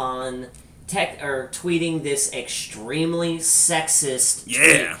fired upon tweeting this extremely sexist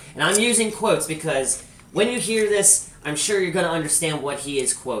tweet. And I'm using quotes because when you hear this, I'm sure you're going to understand what he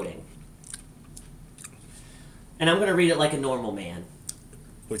is quoting. And I'm going to read it like a normal man.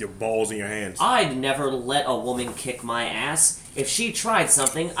 With your balls in your hands. I'd never let a woman kick my ass. If she tried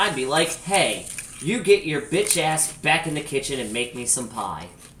something, I'd be like, hey, you get your bitch ass back in the kitchen and make me some pie.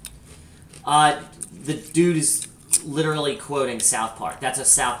 The dude is literally quoting South Park. That's a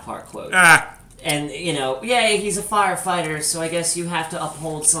South Park quote. And, he's a firefighter, so I guess you have to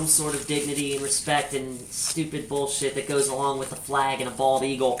uphold some sort of dignity and respect and stupid bullshit that goes along with a flag and a bald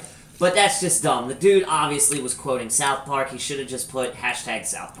eagle. But that's just dumb. The dude obviously was quoting South Park. He should have just put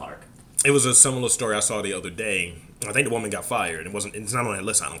 #South Park. It was a similar story I saw the other day. I think the woman got fired. It's not on that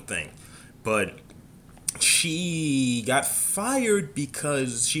list, I don't think. But she got fired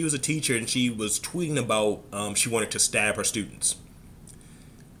because she was a teacher and she was tweeting about she wanted to stab her students.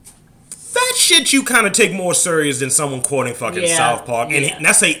 That shit you kind of take more serious than someone quoting fucking South Park. And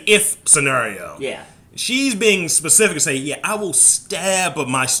that's a if scenario. Yeah. She's being specific to say, I will stab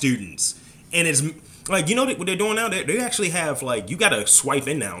my students. And it's like, what they're doing now? They actually have, like, you got to swipe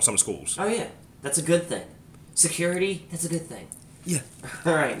in now in some schools. Oh, yeah. That's a good thing. Security, that's a good thing. Yeah.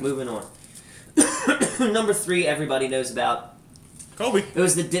 All right, moving on. Number 3, everybody knows about. Kobe. It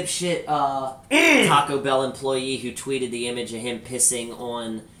was the dipshit Taco Bell employee who tweeted the image of him pissing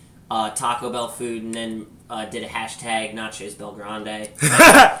on Taco Bell food and then did a #Nachos Bel Grande.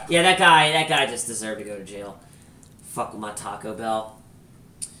 Yeah, that guy just deserved to go to jail. Fuck with my Taco Bell.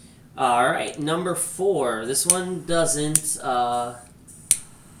 Alright, number 4. This one doesn't say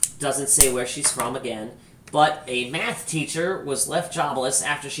where she's from again. But a math teacher was left jobless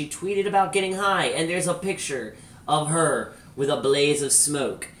after she tweeted about getting high. And there's a picture of her with a blaze of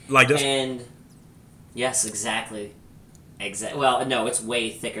smoke. Like this? And yes, exactly. Well, no, it's way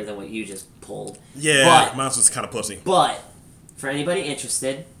thicker than what you just pulled. Yeah, mine was kind of pussy. But for anybody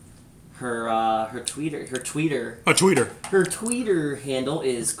interested, her tweeter handle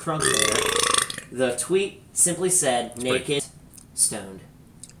is Crunkbear. The tweet simply said, "Naked, stoned."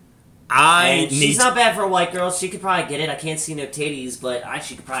 She's not bad for a white girl. She could probably get it. I can't see no titties, but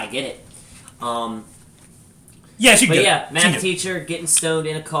she could probably get it. Yeah, she could. But yeah, math teacher getting stoned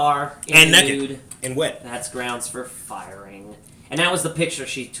in a car and naked nude and wet. That's grounds for firing. And that was the picture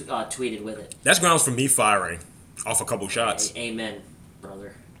she tweeted with it. That's grounds for me firing off a couple shots. Amen,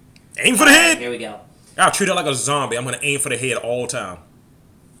 brother. Aim for the head. Here we go. I'll treat her like a zombie. I'm gonna aim for the head all the time.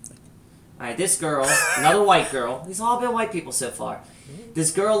 All right, this girl, another white girl. These all been white people so far.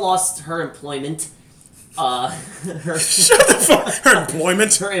 This girl lost her employment. Shut the fuck. Her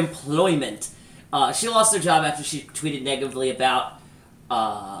employment. Her employment. She lost her job after she tweeted negatively about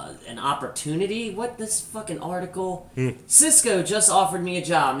an opportunity. What, this fucking article? Cisco just offered me a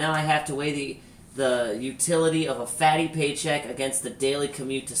job. Now I have to weigh the utility of a fatty paycheck against the daily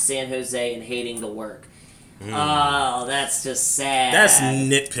commute to San Jose and hating the work. Oh, that's just sad. That's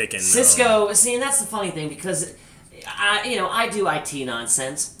nitpicking. Cisco, see, and that's the funny thing because I do IT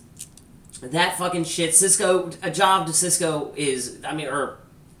nonsense. That fucking shit. Cisco, a job to Cisco or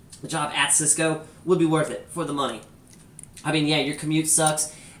a job at Cisco would be worth it for the money. I mean, yeah, your commute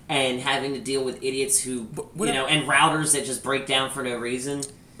sucks, and having to deal with idiots who, and routers that just break down for no reason.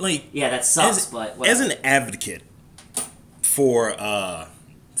 Like, yeah, that sucks, but whatever. As an advocate for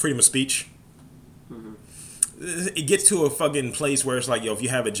freedom of speech, it gets to a fucking place where it's like, if you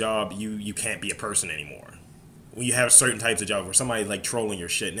have a job, you can't be a person anymore. When you have certain types of jobs where somebody's like trolling your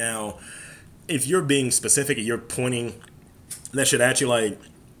shit. Now, if you're being specific and you're pointing that shit at you, like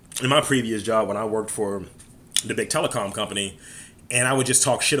in my previous job when I worked for the big telecom company, and I would just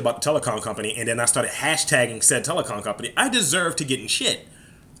talk shit about the telecom company, and then I started hashtagging said telecom company, I deserve to get in shit.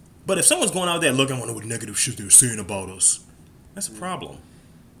 But if someone's going out there looking, I wonder what negative shit they're saying about us, that's a problem.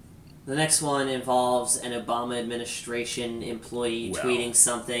 The next one involves an Obama administration employee tweeting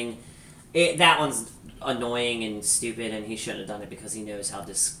something. That one's annoying and stupid, and he shouldn't have done it because he knows how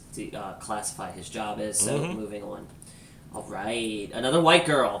classified his job is. So moving on. All right, another white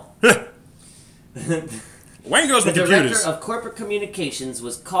girl. White girls with computers. The director of corporate communications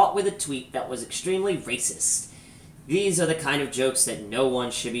was caught with a tweet that was extremely racist. These are the kind of jokes that no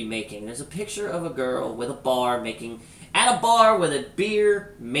one should be making. There's a picture of a girl with a bar at a bar with a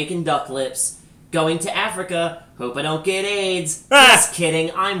beer, making duck lips, going to Africa, hope I don't get AIDS. Just kidding,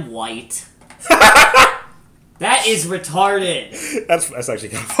 I'm white. That is retarded. That's actually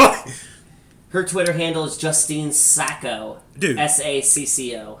kind of funny. Her Twitter handle is Justine Sacco. Dude.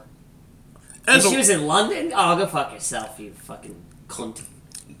 Sacco. And she was in London? Oh, go fuck yourself, you fucking cunt.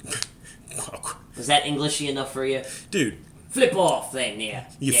 Was that Englishy enough for you? Dude. Flip off thing, yeah.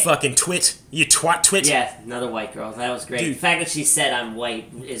 You fucking twit. You twat twit. Yeah, another white girl. That was great. Dude. The fact that she said I'm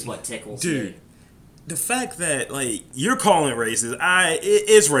white is what tickles me. The fact that, like, you're calling it racist, it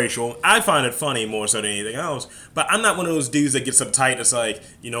is racial. I find it funny more so than anything else. But I'm not one of those dudes that gets uptight that's like,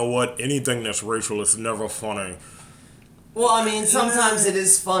 you know what, anything that's racial is never funny. Well, I mean, sometimes it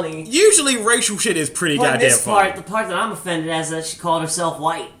is funny. Usually racial shit is pretty goddamn funny. The part that I'm offended at is that she called herself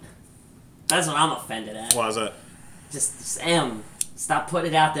white. That's what I'm offended at. Why is that? Just stop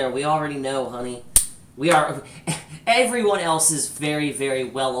putting it out there. We already know, honey. Everyone else is very, very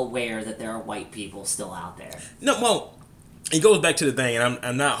well aware that there are white people still out there. No, well, it goes back to the thing, and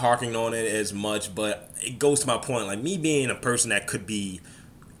I'm not harking on it as much, but it goes to my point. Like, me being a person that could be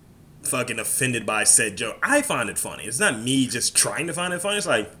fucking offended by said joke, I find it funny. It's not me just trying to find it funny. It's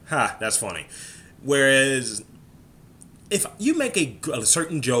like, that's funny. Whereas, if you make a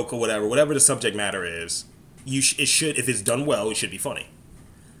certain joke or whatever the subject matter is, it should, if it's done well, it should be funny.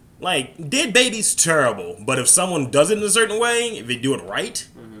 Like, Dead Baby's terrible, but if someone does it in a certain way, if they do it right,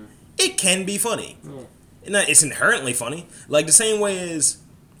 it can be funny. It's inherently funny. Like, the same way as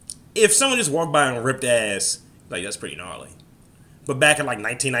if someone just walked by and ripped ass, like, that's pretty gnarly. But back in, like,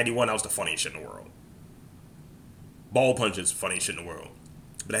 1991, that was the funniest shit in the world. Ball punches, funniest shit in the world.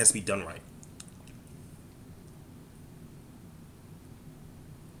 But it has to be done right.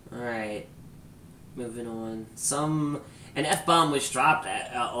 Alright. Moving on. An F-bomb was dropped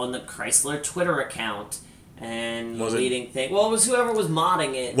on the Chrysler Twitter account. And the leading thing... Well, it was whoever was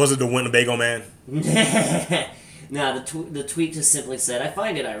modding it. Was it the Winnebago man? No, the tweet just simply said, I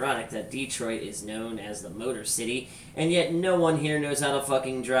find it ironic that Detroit is known as the Motor City, and yet no one here knows how to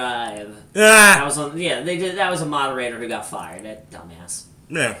fucking drive. That was a moderator who got fired. That dumbass.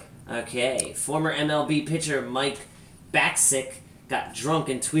 Yeah. Okay. Former MLB pitcher Mike Baksick got drunk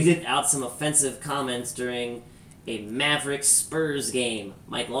and tweeted out some offensive comments during a Mavericks Spurs game.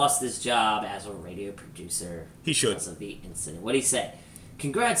 Mike lost his job as a radio producer. He should. Because of the incident. What'd he say?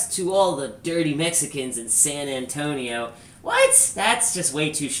 Congrats to all the dirty Mexicans in San Antonio. What? That's just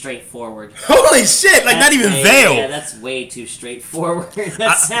way too straightforward. Holy shit! Like, not even veiled. Yeah, that's way too straightforward.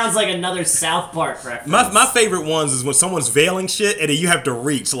 That sounds like another South Park reference. My favorite ones is when someone's veiling shit and then you have to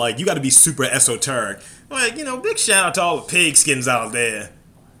reach. Like, you got to be super esoteric. Like, big shout out to all the pigskins out there.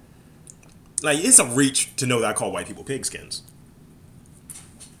 Like, it's a reach to know that I call white people pigskins.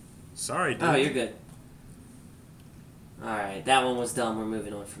 Sorry, dude. Oh, you're good. Alright, that one was dumb. We're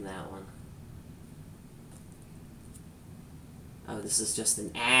moving on from that one. Oh, this is just an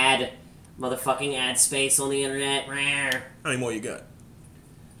ad. Motherfucking ad space on the internet. How many more you got?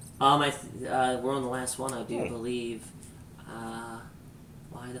 We're on the last one, I do believe.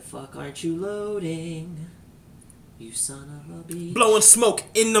 Why the fuck aren't you loading? You son of a bitch. Blowing smoke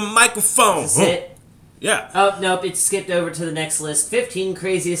in the microphone. Is it? Yeah. Oh, nope, it skipped over to the next list. 15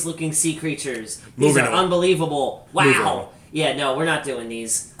 craziest looking sea creatures. These Moving are on. Unbelievable. Wow. Yeah, no, we're not doing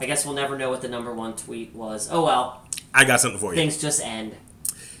these. I guess we'll never know what the number one tweet was. Oh well. I got something for you. Things just end.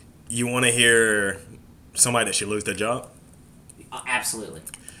 You want to hear somebody that should lose their job? Absolutely.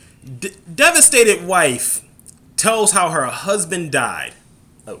 Devastated wife tells how her husband died.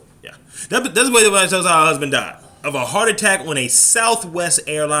 Oh, yeah. Devastated wife tells how her husband died of a heart attack on a Southwest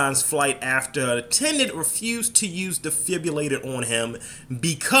Airlines flight after an attendant refused to use defibrillator on him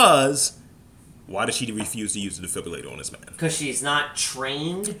because... Why did she refuse to use the defibrillator on this man? Because she's not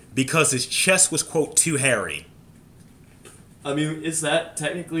trained? Because his chest was, quote, too hairy. I mean, is that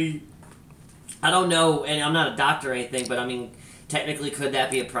technically... I don't know, and I'm not a doctor or anything, but I mean, technically could that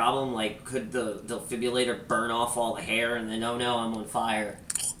be a problem? Like, could the defibrillator burn off all the hair and then, oh no, I'm on fire.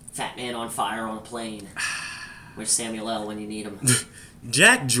 Fat man on fire on a plane. Where's Samuel L. when you need him?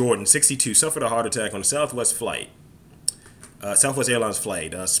 Jack Jordan, 62, suffered a heart attack on a Southwest Airlines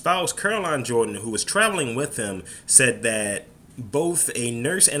flight. Spouse Caroline Jordan, who was traveling with him, said that both a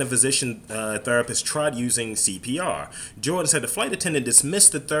nurse and a physician therapist tried using CPR. Jordan said the flight attendant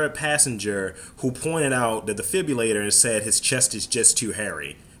dismissed the third passenger, who pointed out the defibrillator and said his chest is just too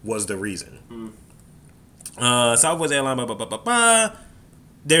hairy, was the reason. Southwest Airlines,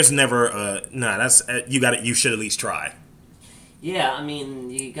 there's never, you should at least try. Yeah, I mean,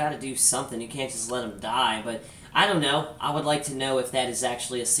 you gotta do something. You can't just let him die, but I don't know. I would like to know if that is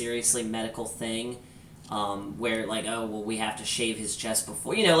actually a seriously medical thing, where, like, oh, well, we have to shave his chest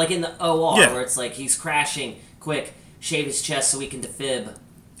before, like in the OR, where it's like, he's crashing, quick, shave his chest so we can defib.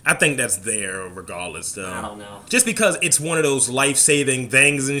 I think that's there regardless, though. I don't know. Just because it's one of those life-saving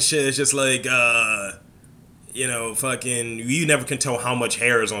things and shit, it's just like, fucking, you never can tell how much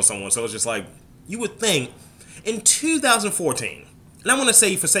hair is on someone, so it's just like, you would think, in 2014, and I want to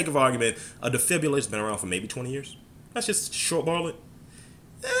say, for sake of argument, a defibrillator's been around for maybe 20 years. Let's just short-ball it.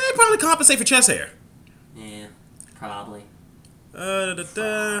 Probably compensate for chest hair. Yeah, probably.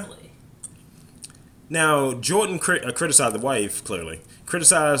 Probably. Now, Jordan criticized the wife, clearly.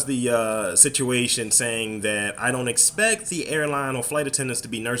 Criticized the situation, saying that I don't expect the airline or flight attendants to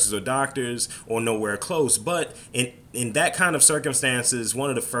be nurses or doctors or nowhere close, but in that kind of circumstances, one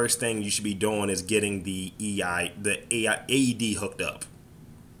of the first things you should be doing is getting the AED hooked up.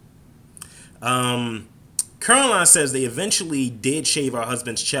 Caroline says they eventually did shave her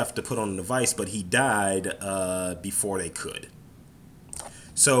husband's chest to put on the device, but he died before they could.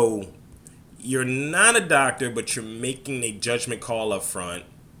 So, you're not a doctor, but you're making a judgment call up front.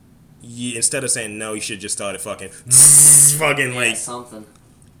 Instead of saying no, you should just start fucking something.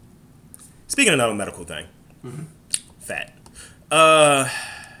 Speaking of another medical thing, fat. And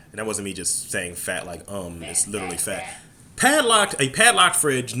that wasn't me just saying fat like it's literally fat. A padlocked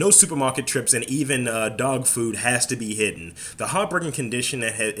fridge, no supermarket trips, and even dog food has to be hidden. The heartbreaking condition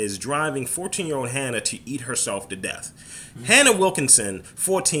that is driving 14-year-old Hannah to eat herself to death. Hannah Wilkinson,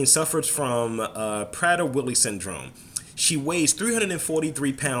 14, suffers from Prader-Willi syndrome. She weighs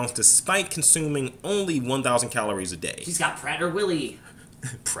 343 pounds despite consuming only 1,000 calories a day. She's got Prader-Willi.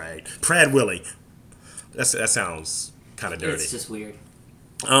 Prader-Willi. That sounds kind of dirty. It's just weird.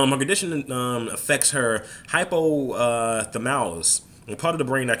 Her condition affects her hypothalamus, a part of the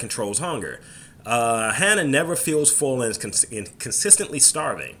brain that controls hunger. Hannah never feels full and is consistently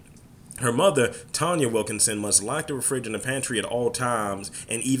starving. Her mother, Tanya Wilkinson, must lock the fridge in the pantry at all times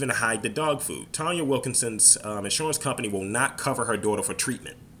and even hide the dog food. Tanya Wilkinson's insurance company will not cover her daughter for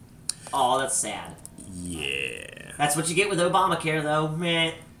treatment. Oh, that's sad. Yeah. That's what you get with Obamacare, though.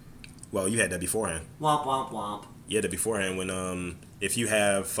 Meh. Well, you had that beforehand. Womp, womp, womp. You had that beforehand when, if you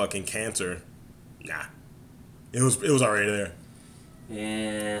have fucking cancer, nah. It was already there.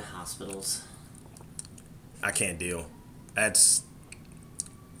 Yeah, hospitals. I can't deal. It's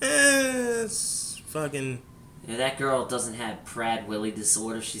fucking... Yeah, that girl doesn't have Prader-Willi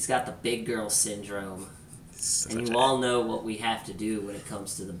disorder. She's got the big girl syndrome. And you all know what we have to do when it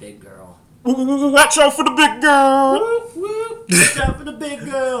comes to the big girl. Watch out for the big girl! Whoop, whoop. Watch out for the big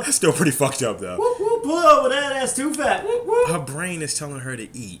girl! Still pretty fucked up, though. Whoop, whoop, whoa, that ass too fat. Whoop, whoop. Her brain is telling her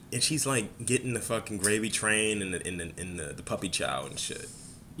to eat, and she's like getting the fucking gravy train and the puppy chow and shit.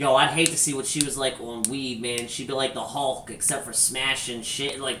 Yo, I'd hate to see what she was like on weed, man. She'd be like the Hulk, except for smashing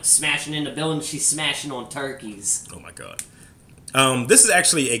shit, like smashing into buildings. She's smashing on turkeys. Oh my god. This is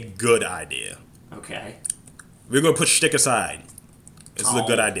actually a good idea. Okay. We're gonna put shtick aside. This is a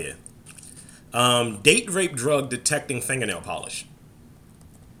good idea. Date rape drug detecting fingernail polish.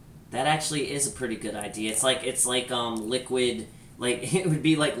 That actually is a pretty good idea. It's like liquid, like it would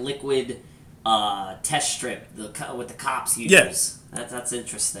be like liquid test strip with the cops use. Yes. That's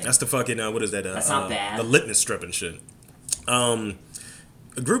interesting. That's the fucking what is that? That's not bad. The litmus strip and shit.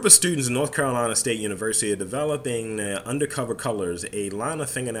 A group of students in North Carolina State University are developing Undercover Colors, a line of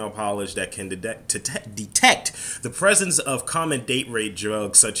fingernail polish that can detect the presence of common date rape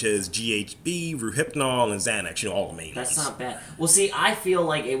drugs such as GHB, Rohypnol, and Xanax. All the main ones. That's not bad. Well, see, I feel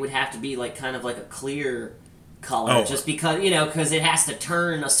like it would have to be like kind of like a clear color, just because because it has to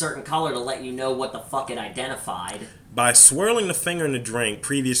turn a certain color to let you know what the fuck it identified. By swirling the finger in the drink,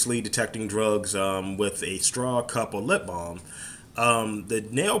 previously detecting drugs with a straw, cup, or lip balm. The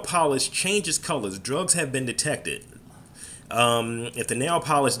nail polish changes colors. Drugs have been detected. If the nail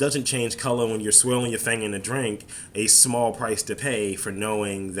polish doesn't change color when you're swirling your finger in a drink, a small price to pay for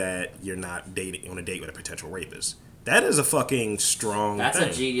knowing that you're not on a date with a potential rapist. That is a fucking strong That's thing.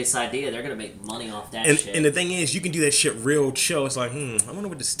 a genius idea. They're gonna make money off that and, shit. And the thing is, you can do that shit real chill. It's like, I wonder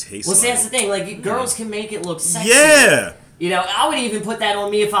what this tastes like. Well, see, that's the thing. Like, girls can make it look sexy. Yeah. You know, I would even put that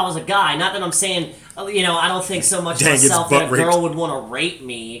on me if I was a guy. Not that I'm saying, you know, I don't think so much of Dang, it's myself that a butt raped. girl would want to rape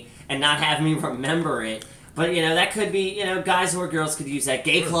me and not have me remember it. But, you know, that could be, you know, guys or girls could use that.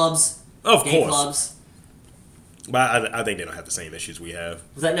 Gay clubs. Of Gay course. clubs. But I think they don't have the same issues we have.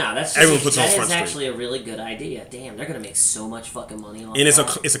 That's Everyone puts on that Front is Street. actually a really good idea. Damn, they're gonna make so much fucking money on And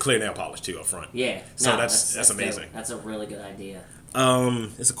that. it's a clear nail polish too up front. Yeah, So no, that's amazing. dope. That's a really good idea.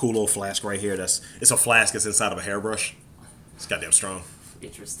 It's a cool little flask right here. It's a flask that's inside of a hairbrush. It's goddamn strong.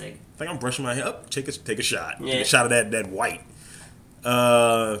 Interesting. I think I'm brushing my hair up. Take a shot. Yeah. Take a shot of that white.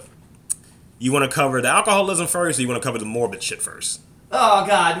 You want to cover the alcoholism first, or you want to cover the morbid shit first? Oh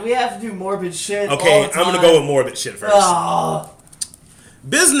god, we have to do morbid shit. Okay, all the I'm gonna time. go with morbid shit first. Oh.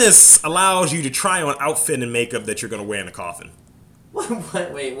 Business allows you to try on outfit and makeup that you're gonna wear in the coffin.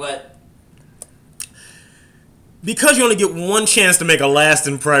 What? Wait, what? Because you only get one chance to make a last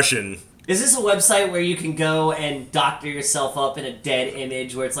impression. Is this a website where you can go and doctor yourself up in a dead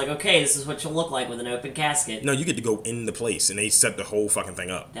image where it's like, okay, this is what you'll look like with an open casket? No, you get to go in the place and they set the whole fucking thing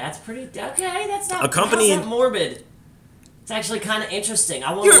up. That's pretty... Okay, that's not... A company- How's that morbid? It's actually kind of interesting.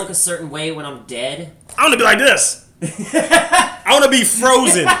 I want to look a certain way when I'm dead. I want to be like this. I want to be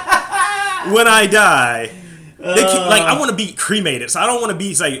frozen when I die. I want to be cremated, so I don't want to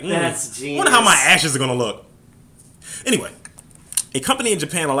be like. That's genius. I wonder how my ashes are gonna look. Anyway, a company in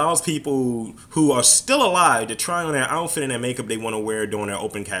Japan allows people who are still alive to try on their outfit and their makeup they want to wear during their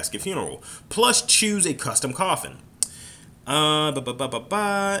open casket funeral, plus choose a custom coffin.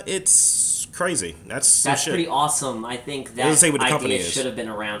 It's crazy. That's some shit. Pretty awesome. I think that doesn't say what the company idea is. should have been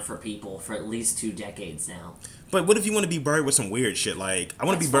around for people for at least 2 decades now. But what if you want to be buried with some weird shit? Like I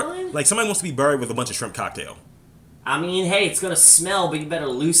want to be That's buried. fine. Like somebody wants to be buried with a bunch of shrimp cocktail. I mean, hey, it's gonna smell, but you better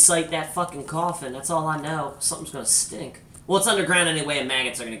loose sight that fucking coffin. That's all I know. Something's gonna stink. Well, it's underground anyway, and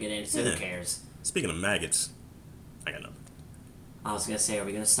maggots are gonna get in, so Yeah. who cares? Speaking of maggots, I got nothing. I was gonna say, are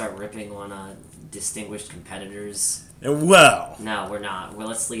we gonna start ripping on distinguished competitors? Well, No, we're not. Well,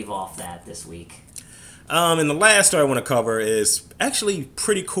 let's leave off that this week. and the last story I want to cover is actually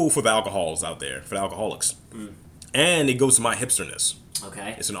pretty cool for the alcohols out there, for the alcoholics. And it goes to my hipsterness.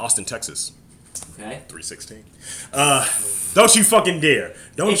 Okay. It's in Austin, Texas. Okay. 316. Don't you fucking dare.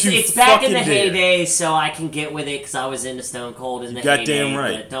 It's back in the dare. heyday, so I can get with it because I was into Stone Cold in the heyday. Goddamn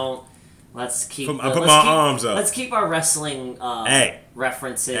right. But don't. Let's keep. I put my arms up. Let's keep our wrestling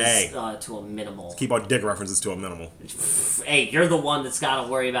references Hey. to a minimal. Keep our dick references to a minimal. Hey, you're the one that's got to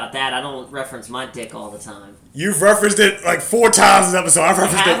worry about that. I don't reference my dick all the time. You've referenced it like 4 times this episode. I've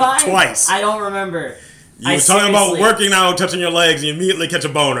referenced Have I? it twice. I don't remember. You were talking about working out, touching your legs, and you immediately catch a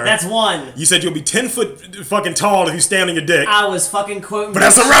boner. That's one. You said you'll be 10 foot fucking tall if you stand on your dick. I was fucking quoting. But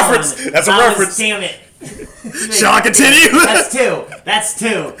that's a Sean. reference. That's a reference. Damn it. Shall I continue? That's 2. That's 2.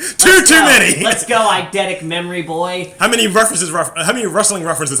 Too many. Let's go, eidetic memory boy. How many wrestling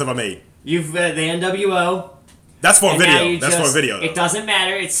references have I made? You've the NWO. That's for a And now video. you That's for a just- video. Though. It doesn't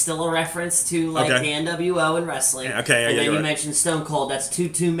matter. It's still a reference to like Okay. the NWO and wrestling. Yeah, okay, And yeah, then you're you right. mentioned Stone Cold. That's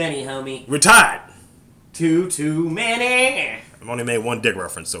too many, homie. We're tied. Too many. I've only made 1 dick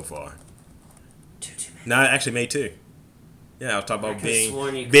reference so far. Too many. No, I actually made 2. Yeah, I was talking about could've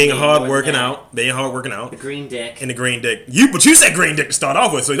sworn you being made hard more working than out, being hard working out, The green dick. and the green dick. But you said green dick to start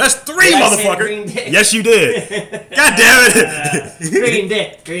off with, so that's 3, Did I say motherfucker. green dick? Yes, you did. God damn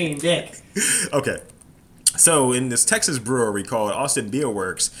it. Green dick. Okay. So in this Texas brewery called Austin Beer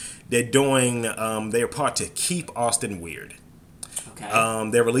Works, they're doing their part to keep Austin weird. Okay.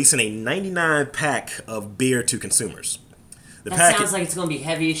 They're releasing a 99 pack of beer to consumers. That sounds like it's gonna be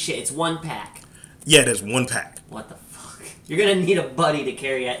heavy as shit. It's 1 pack. Yeah, there's 1 pack. What the fuck? You're gonna need a buddy to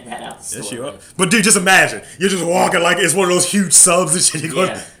carry that out the store. Yes, you are. with. But dude, just imagine you're just walking like it's one of those huge subs and shit. You're going,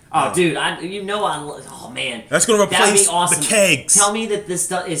 Yeah. Oh, dude, oh man, That's gonna that'd replace be awesome. the kegs. Tell me that this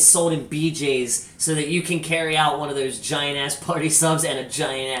is sold in BJ's so that you can carry out one of those giant ass party subs and a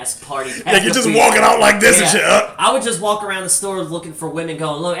giant ass party. Like you're just walking out like this and shit. I would just walk around the store looking for women,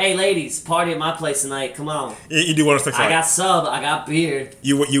 going, "Look, hey ladies, party at my place tonight. Come on. You do one of those things. I got sub, I got beard.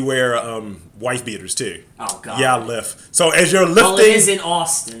 You wear wife beaters too. Oh god. Yeah, I lift. So as you're lifting, Well, it is in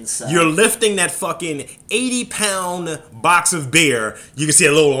Austin, so you're lifting that fucking 80-pound box of beer. You can see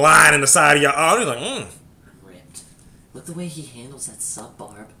a little line in the side of your arm. You're like, ripped. Look the way he handles that sub,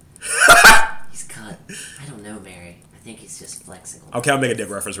 Barb. He's cut. I don't know, Mary. I think he's just flexing. Okay, I'll make a dick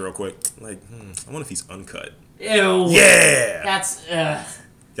reference real quick. Like, I wonder if he's uncut. Ew. Yeah. That's.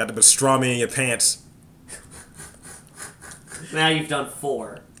 Got the pastrami in your pants. Now you've done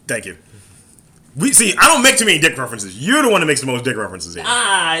 4. Thank you. I don't make too many dick references. You're the one that makes the most dick references here.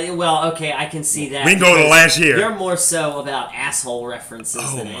 Well, okay, I can see that. We can go to last year. You're more so about asshole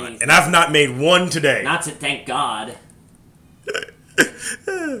references than anything. And I've not made one today. Not to thank God.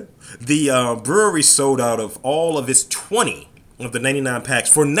 The brewery sold out of all of its 20 of the 99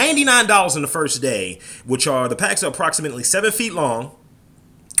 packs for $99 in the first day, which are, the packs are approximately 7 feet long.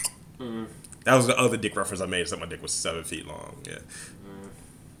 That was the other dick reference I made, so my dick was 7 feet long. Yeah.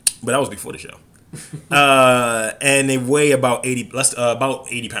 But that was before the show. And they weigh about 80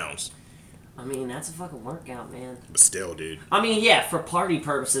 pounds. I mean, that's a fucking workout, man. But still, dude. I mean, yeah, for party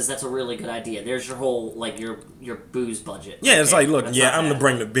purposes, that's a really good idea. There's your whole, like, your booze budget. Yeah, it's like, look, I'm going to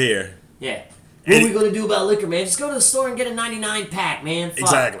bring the beer. Yeah. What are we going to do about liquor, man? Just go to the store and get a 99 pack, man. Fuck.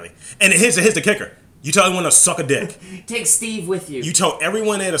 Exactly. And here's the kicker. You tell everyone to suck a dick. Take Steve with you. You tell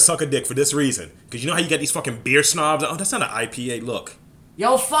everyone there to suck a dick for this reason. Because you know how you got these fucking beer snobs? Oh, that's not an IPA. Look.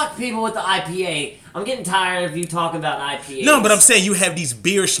 Yo, fuck people with the IPA. I'm getting tired of you talking about IPAs. No, but I'm saying you have these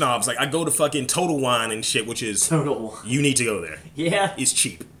beer snobs. Like, I go to fucking Total Wine and shit, which is... Total Wine. You need to go there. Yeah. It's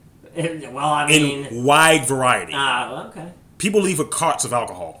cheap. Well, I mean... In wide variety. Okay. People leave with carts of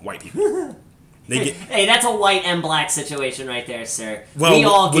alcohol. White people. Hey, that's a white and black situation right there, sir. Well, we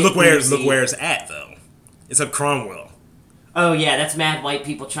all get look where it's at, though. It's at Cromwell. Oh, yeah, that's mad white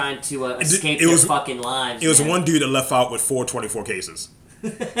people trying to escape their fucking lives. It was man. one dude that left out with 424 cases.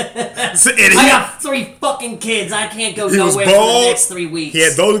 I got 3 fucking kids. I can't go nowhere for the next 3 weeks. He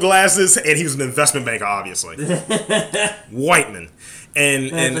had those glasses, and he was an investment banker, obviously. Whiteman.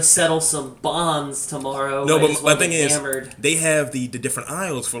 And to settle some bonds tomorrow. No, but my thing is, hammered. they have the different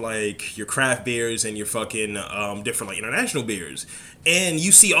aisles for like your craft beers and your fucking different like international beers. And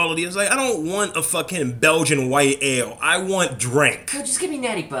you see all of these like, I don't want a fucking Belgian white ale. I want drink. No, just give me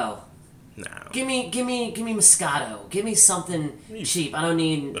Natty Bo. No. Give me Moscato. Give me something cheap. I don't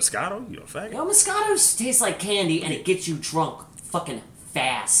need Moscato. You know, faggot. Yo, Moscato tastes like candy and it gets you drunk fucking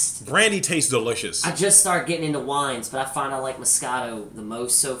fast. Brandy tastes delicious. I just started getting into wines, but I find I like Moscato the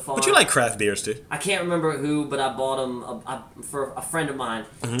most so far. But you like craft beers too. I can't remember who, but I bought them for a friend of mine.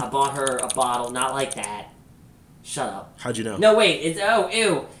 I bought her a bottle, not like that. Shut up. How'd you know? No, wait.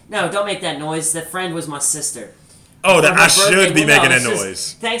 Ew. No, don't make that noise. That friend was my sister. Oh, that I should be making that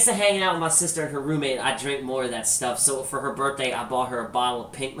noise. Thanks to hanging out with my sister and her roommate, I drink more of that stuff. So for her birthday, I bought her a bottle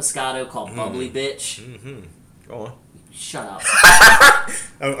of pink Moscato called Bubbly Bitch. Go on. Shut up.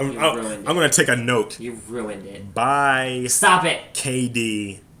 I'm going to take a note. You ruined it. Bye. Stop it.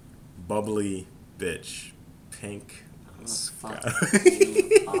 KD, Bubbly Bitch, Pink Moscato.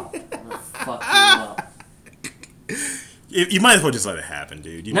 I'm gonna fuck you up. You might as well just let it happen,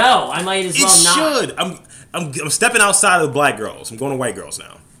 dude. You know? No, I might as well not. It should. I'm stepping outside of the black girls. I'm going to white girls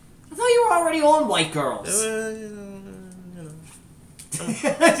now. I thought you were already on white girls. What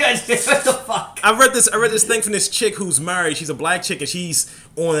the fuck? I read this thing from this chick who's married. She's a black chick, and she's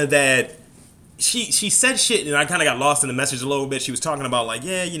on that. She said shit, and I kind of got lost in the message a little bit. She was talking about like,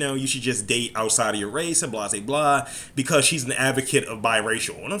 yeah, you know, you should just date outside of your race and blah blah blah, because she's an advocate of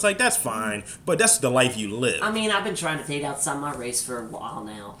biracial. And I was like, that's fine, but that's the life you live. I mean, I've been trying to date outside my race for a while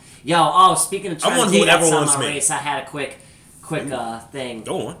now. Speaking of trying to date outside my race, I had a quick thing.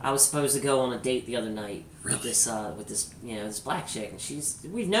 Go on. I was supposed to go on a date the other night with this this black chick, and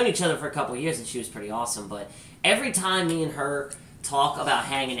we've known each other for a couple of years, and she was pretty awesome. But every time me and her talk about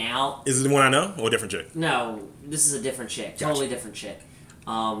hanging out, is it the one I know or a different chick? No, this is a different chick, totally different chick.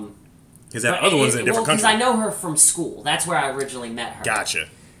 Because that other one's in a different country. Because I know her from school. That's where I originally met her. Gotcha.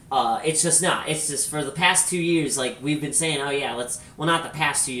 It's just not. It's just for the past 2 years, like, we've been saying, oh yeah, well, not the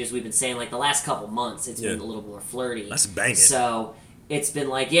past 2 years, we've been saying, like, the last couple months, it's been a little more flirty. Let's bang it. So, it's been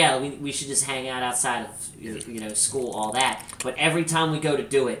like, yeah, we should just hang out outside of, school, all that. But every time we go to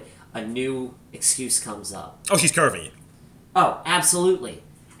do it, a new excuse comes up. Oh, she's curving you. Oh, absolutely.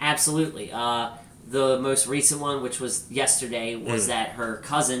 Absolutely. The most recent one, which was yesterday, was that her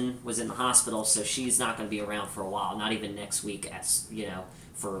cousin was in the hospital, so she's not going to be around for a while, not even next week,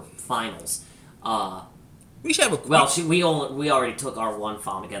 for finals. We should have a... we already took our one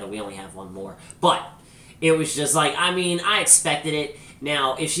final together. We only have one more. But it was just like, I mean, I expected it.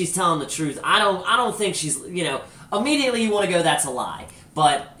 Now, if she's telling the truth, I don't think she's, immediately you want to go, that's a lie.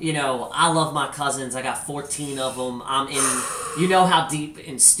 But, I love my cousins. I got 14 of them. I'm in, you know how deep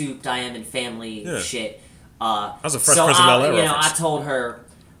and stooped I am in family shit. That's a Fresh Prince of Bel-Air reference. I told her,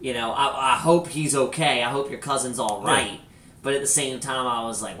 I hope he's okay. I hope your cousin's all right. Yeah. But at the same time, I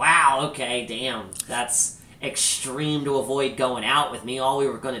was like, wow, okay, damn. That's extreme to avoid going out with me. All we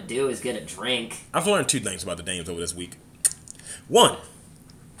were going to do is get a drink. I've learned 2 things about the dames over this week. One,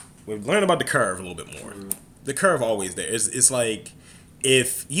 we've learned about the curve a little bit more. The curve always there. It's like...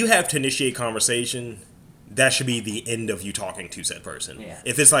 if you have to initiate conversation, that should be the end of you talking to said person. Yeah.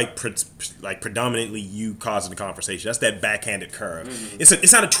 If it's like predominantly you causing the conversation, that's that backhanded curve.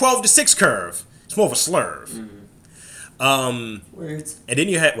 It's not a 12-6 curve. It's more of a slurve. Words. And then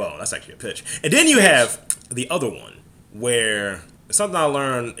you have, well, that's actually a pitch. And then you have the other one where something I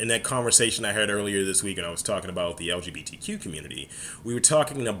learned in that conversation I had earlier this week, and I was talking about the LGBTQ community. We were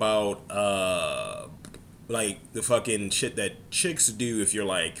talking about like the fucking shit that chicks do if you're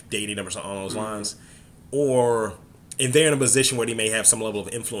like dating them or something along those lines, or if they're in a position where they may have some level of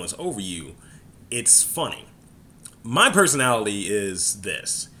influence over you. It's funny. My personality is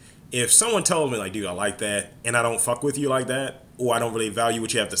this: if someone tells me like, dude, I like that, and I don't fuck with you like that, or I don't really value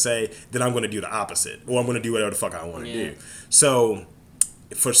what you have to say, then I'm going to do the opposite, or I'm going to do whatever the fuck I want to do. So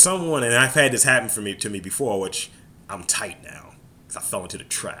for someone, and I've had this happen to me before, which I'm tight now because I fell into the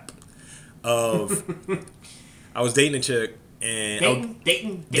trap of I was dating a chick and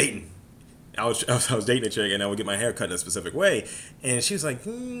dating. I was dating a chick and I would get my hair cut in a specific way, and she was like,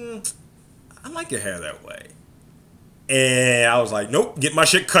 I like your hair that way. And I was like, nope, get my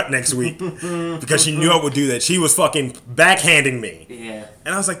shit cut next week. Because she knew I would do that. She was fucking backhanding me. Yeah.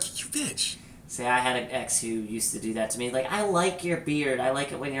 And I was like, you bitch. See, I had an ex who used to do that to me. Like, I like your beard. I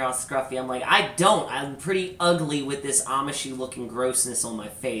like it when you're all scruffy. I'm like, I don't. I'm pretty ugly with this Amishy-looking grossness on my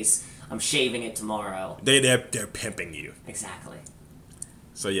face. I'm shaving it tomorrow. They're pimping you. Exactly.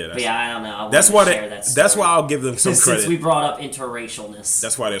 So yeah, But yeah, I don't know. that's why I'll give them some credit. Since we brought up interracialness.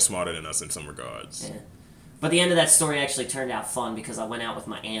 That's why they're smarter than us in some regards. Yeah. But the end of that story actually turned out fun because I went out with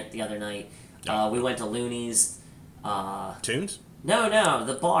my aunt the other night. We went to Looney's. Tunes? No,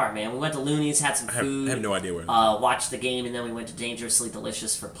 the bar, man. We went to Looney's, had some food. I have no idea where. Watched the game, and then we went to Dangerously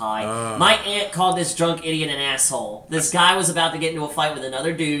Delicious for pie. My aunt called this drunk idiot an asshole. This guy was about to get into a fight with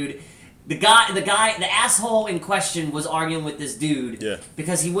another dude. The asshole in question was arguing with this dude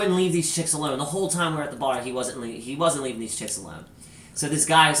because he wouldn't leave these chicks alone. The whole time we were at the bar, he wasn't leaving these chicks alone. So this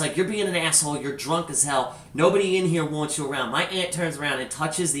guy was like, you're being an asshole, you're drunk as hell, nobody in here wants you around. My aunt turns around and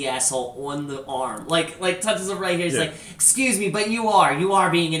touches the asshole on the arm. Like touches him right here. He's like, excuse me, but you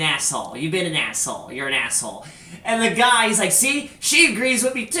are being an asshole. You've been an asshole. You're an asshole. And the guy, he's like, see? She agrees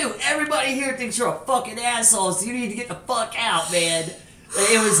with me too. Everybody here thinks you're a fucking asshole, so you need to get the fuck out, man.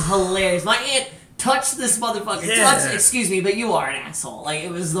 It was hilarious. My aunt touched this motherfucker. Excuse me, but you are an asshole. Like,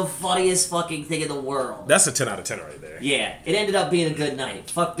 it was the funniest fucking thing in the world. That's a 10 out of 10 right there. Yeah, it ended up being a good night.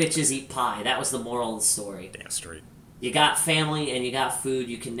 Fuck bitches, eat pie. That was the moral of the story. Damn straight. You got family and you got food.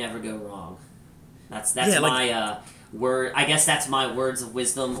 You can never go wrong. That's my word. I guess that's my words of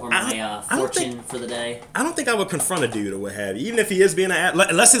wisdom or my fortune for the day. I don't think I would confront a dude or what have you, even if he is being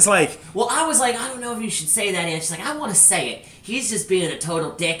unless it's like. Well, I was like, I don't know if you should say that. And she's like, I want to say it. He's just being a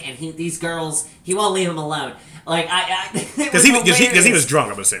total dick, and these girls, he won't leave them alone. Like because he was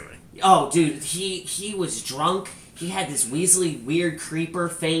drunk, I'm assuming. Oh, dude, he was drunk. He had this weaselly, weird creeper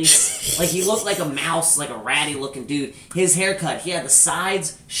face. Like, he looked like a mouse, like a ratty-looking dude. His haircut, he had the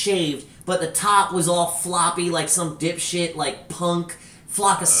sides shaved, but the top was all floppy, like some dipshit, like punk,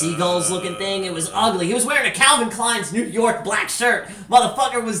 flock of seagulls looking thing. It was ugly. He was wearing a Calvin Klein's New York black shirt.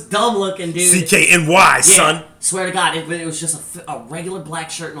 Motherfucker was dumb looking, dude. CKNY, son. Swear to God, it was just a regular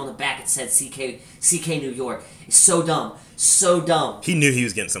black shirt, and on the back it said CK New York. It's so dumb. So dumb. He knew he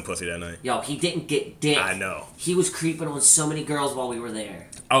was getting some pussy that night. Yo, he didn't get dick. I know. He was creeping on so many girls while we were there.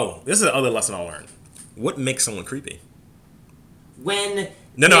 Oh, this is the other lesson I learned. What makes someone creepy? I've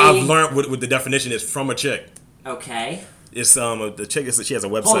learned what the definition is from a chick. Okay. It's the chick is she has a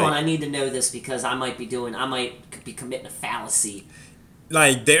website. Hold on, I need to know this because I might be committing a fallacy.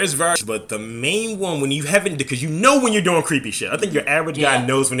 Like, there's various, but the main one when you haven't, because you know when you're doing creepy shit. I think your average guy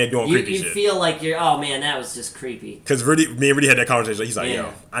knows when they're doing creepy shit. You feel like you're, oh man, that was just creepy. Because me and Rudy had that conversation. He's like,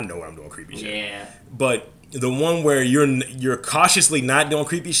 yo, I know when I'm doing creepy shit. Yeah. But the one where you're cautiously not doing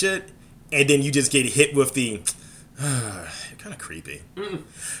creepy shit, and then you just get hit with the, you're kind of creepy.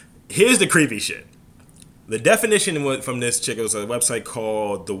 Here's the creepy shit. The definition from this chick, it was a website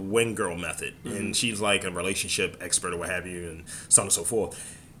called the Wing Girl Method. And she's like a relationship expert or what have you, and so on and so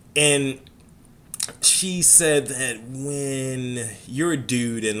forth. And she said that when you're a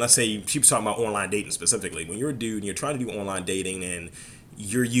dude, and let's say she was talking about online dating specifically, when you're a dude and you're trying to do online dating and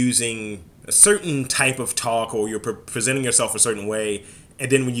you're using a certain type of talk or you're presenting yourself a certain way, and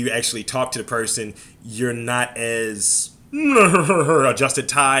then when you actually talk to the person, you're not as adjusted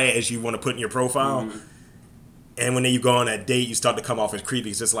tie as you want to put in your profile. And when you go on that date, you start to come off as creepy.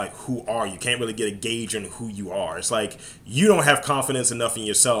 It's just like, who are you? Can't really get a gauge on who you are. It's like, you don't have confidence enough in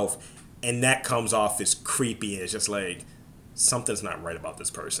yourself, and that comes off as creepy. And it's just like, something's not right about this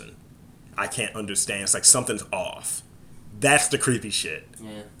person. I can't understand. It's like something's off. That's the creepy shit.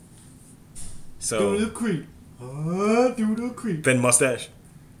 Yeah. So Do the creep. Do the creep. thin mustache.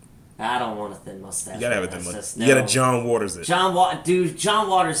 I don't want a thin mustache. You gotta have a That's thin mustache. just- You no. gotta John Waters it. John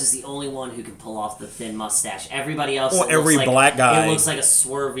Waters is the only one who can pull off the thin mustache. Everybody else, Or it every looks like, black guy. it looks like a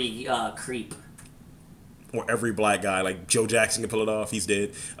swervy creep. Or every black guy, like Joe Jackson can pull it off. He's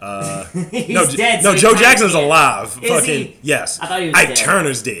dead. He's dead. No, so Joe he Jackson's can't. alive. Is Fucking he? yes. I thought he was Ike dead.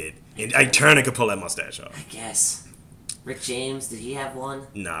 Turner's dead, and Ike Turner could pull that mustache off. I guess. Rick James, did he have one?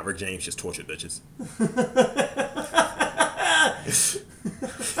 Nah, Rick James just tortured bitches.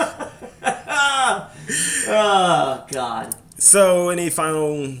 Oh God. So, any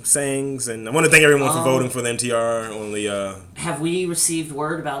final sayings? And I want to thank everyone for voting for the MTR on the. Have we received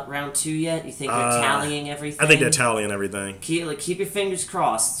word about round 2 yet? You think they're tallying everything? I think they're tallying everything. Keep your fingers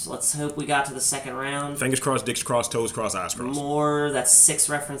crossed. Let's hope we got to the second round. Fingers crossed, dicks crossed, toes crossed, eyes crossed. That's 6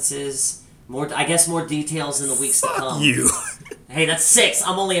 references. I guess more details in the weeks to come. Fuck you. Hey, that's 6.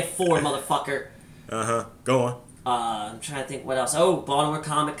 I'm only at 4, motherfucker. Go on. I'm trying to think what else. Oh, Baltimore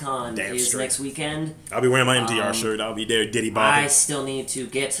Comic Con Damn is straight. next weekend. I'll be wearing my MTR shirt. I'll be there, Diddy I Bobby. still need to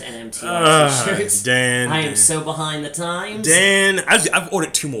get an MTR t-shirt. Dan. I am so behind the times. Dan, I've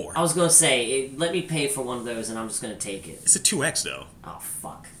ordered 2 more. I was going to say, let me pay for one of those and I'm just going to take it. It's a 2X though. Oh,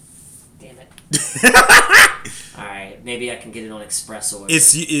 fuck. Damn it. Alright, maybe I can get it on express order.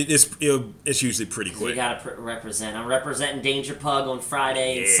 It's usually pretty You quick. gotta represent. I'm representing Danger Pug on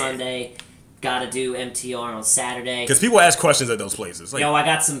Friday and Sunday. Gotta do MTR on Saturday. Because people ask questions at those places. Like, Yo, I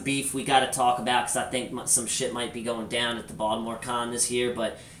got some beef we gotta talk about because I think some shit might be going down at the Baltimore Con this year,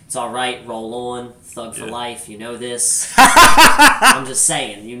 but it's alright. Roll on. Thug for life. You know this. I'm just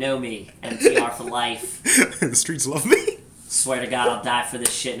saying. You know me. MTR for life. the streets love me. Swear to God, I'll die for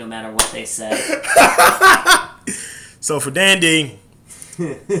this shit no matter what they say. So for Dandy,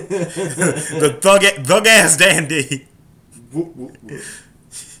 the thug ass Dandy.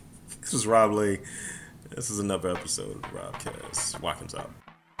 This was Rob Lee. This is another episode of Robcast. Watkins out.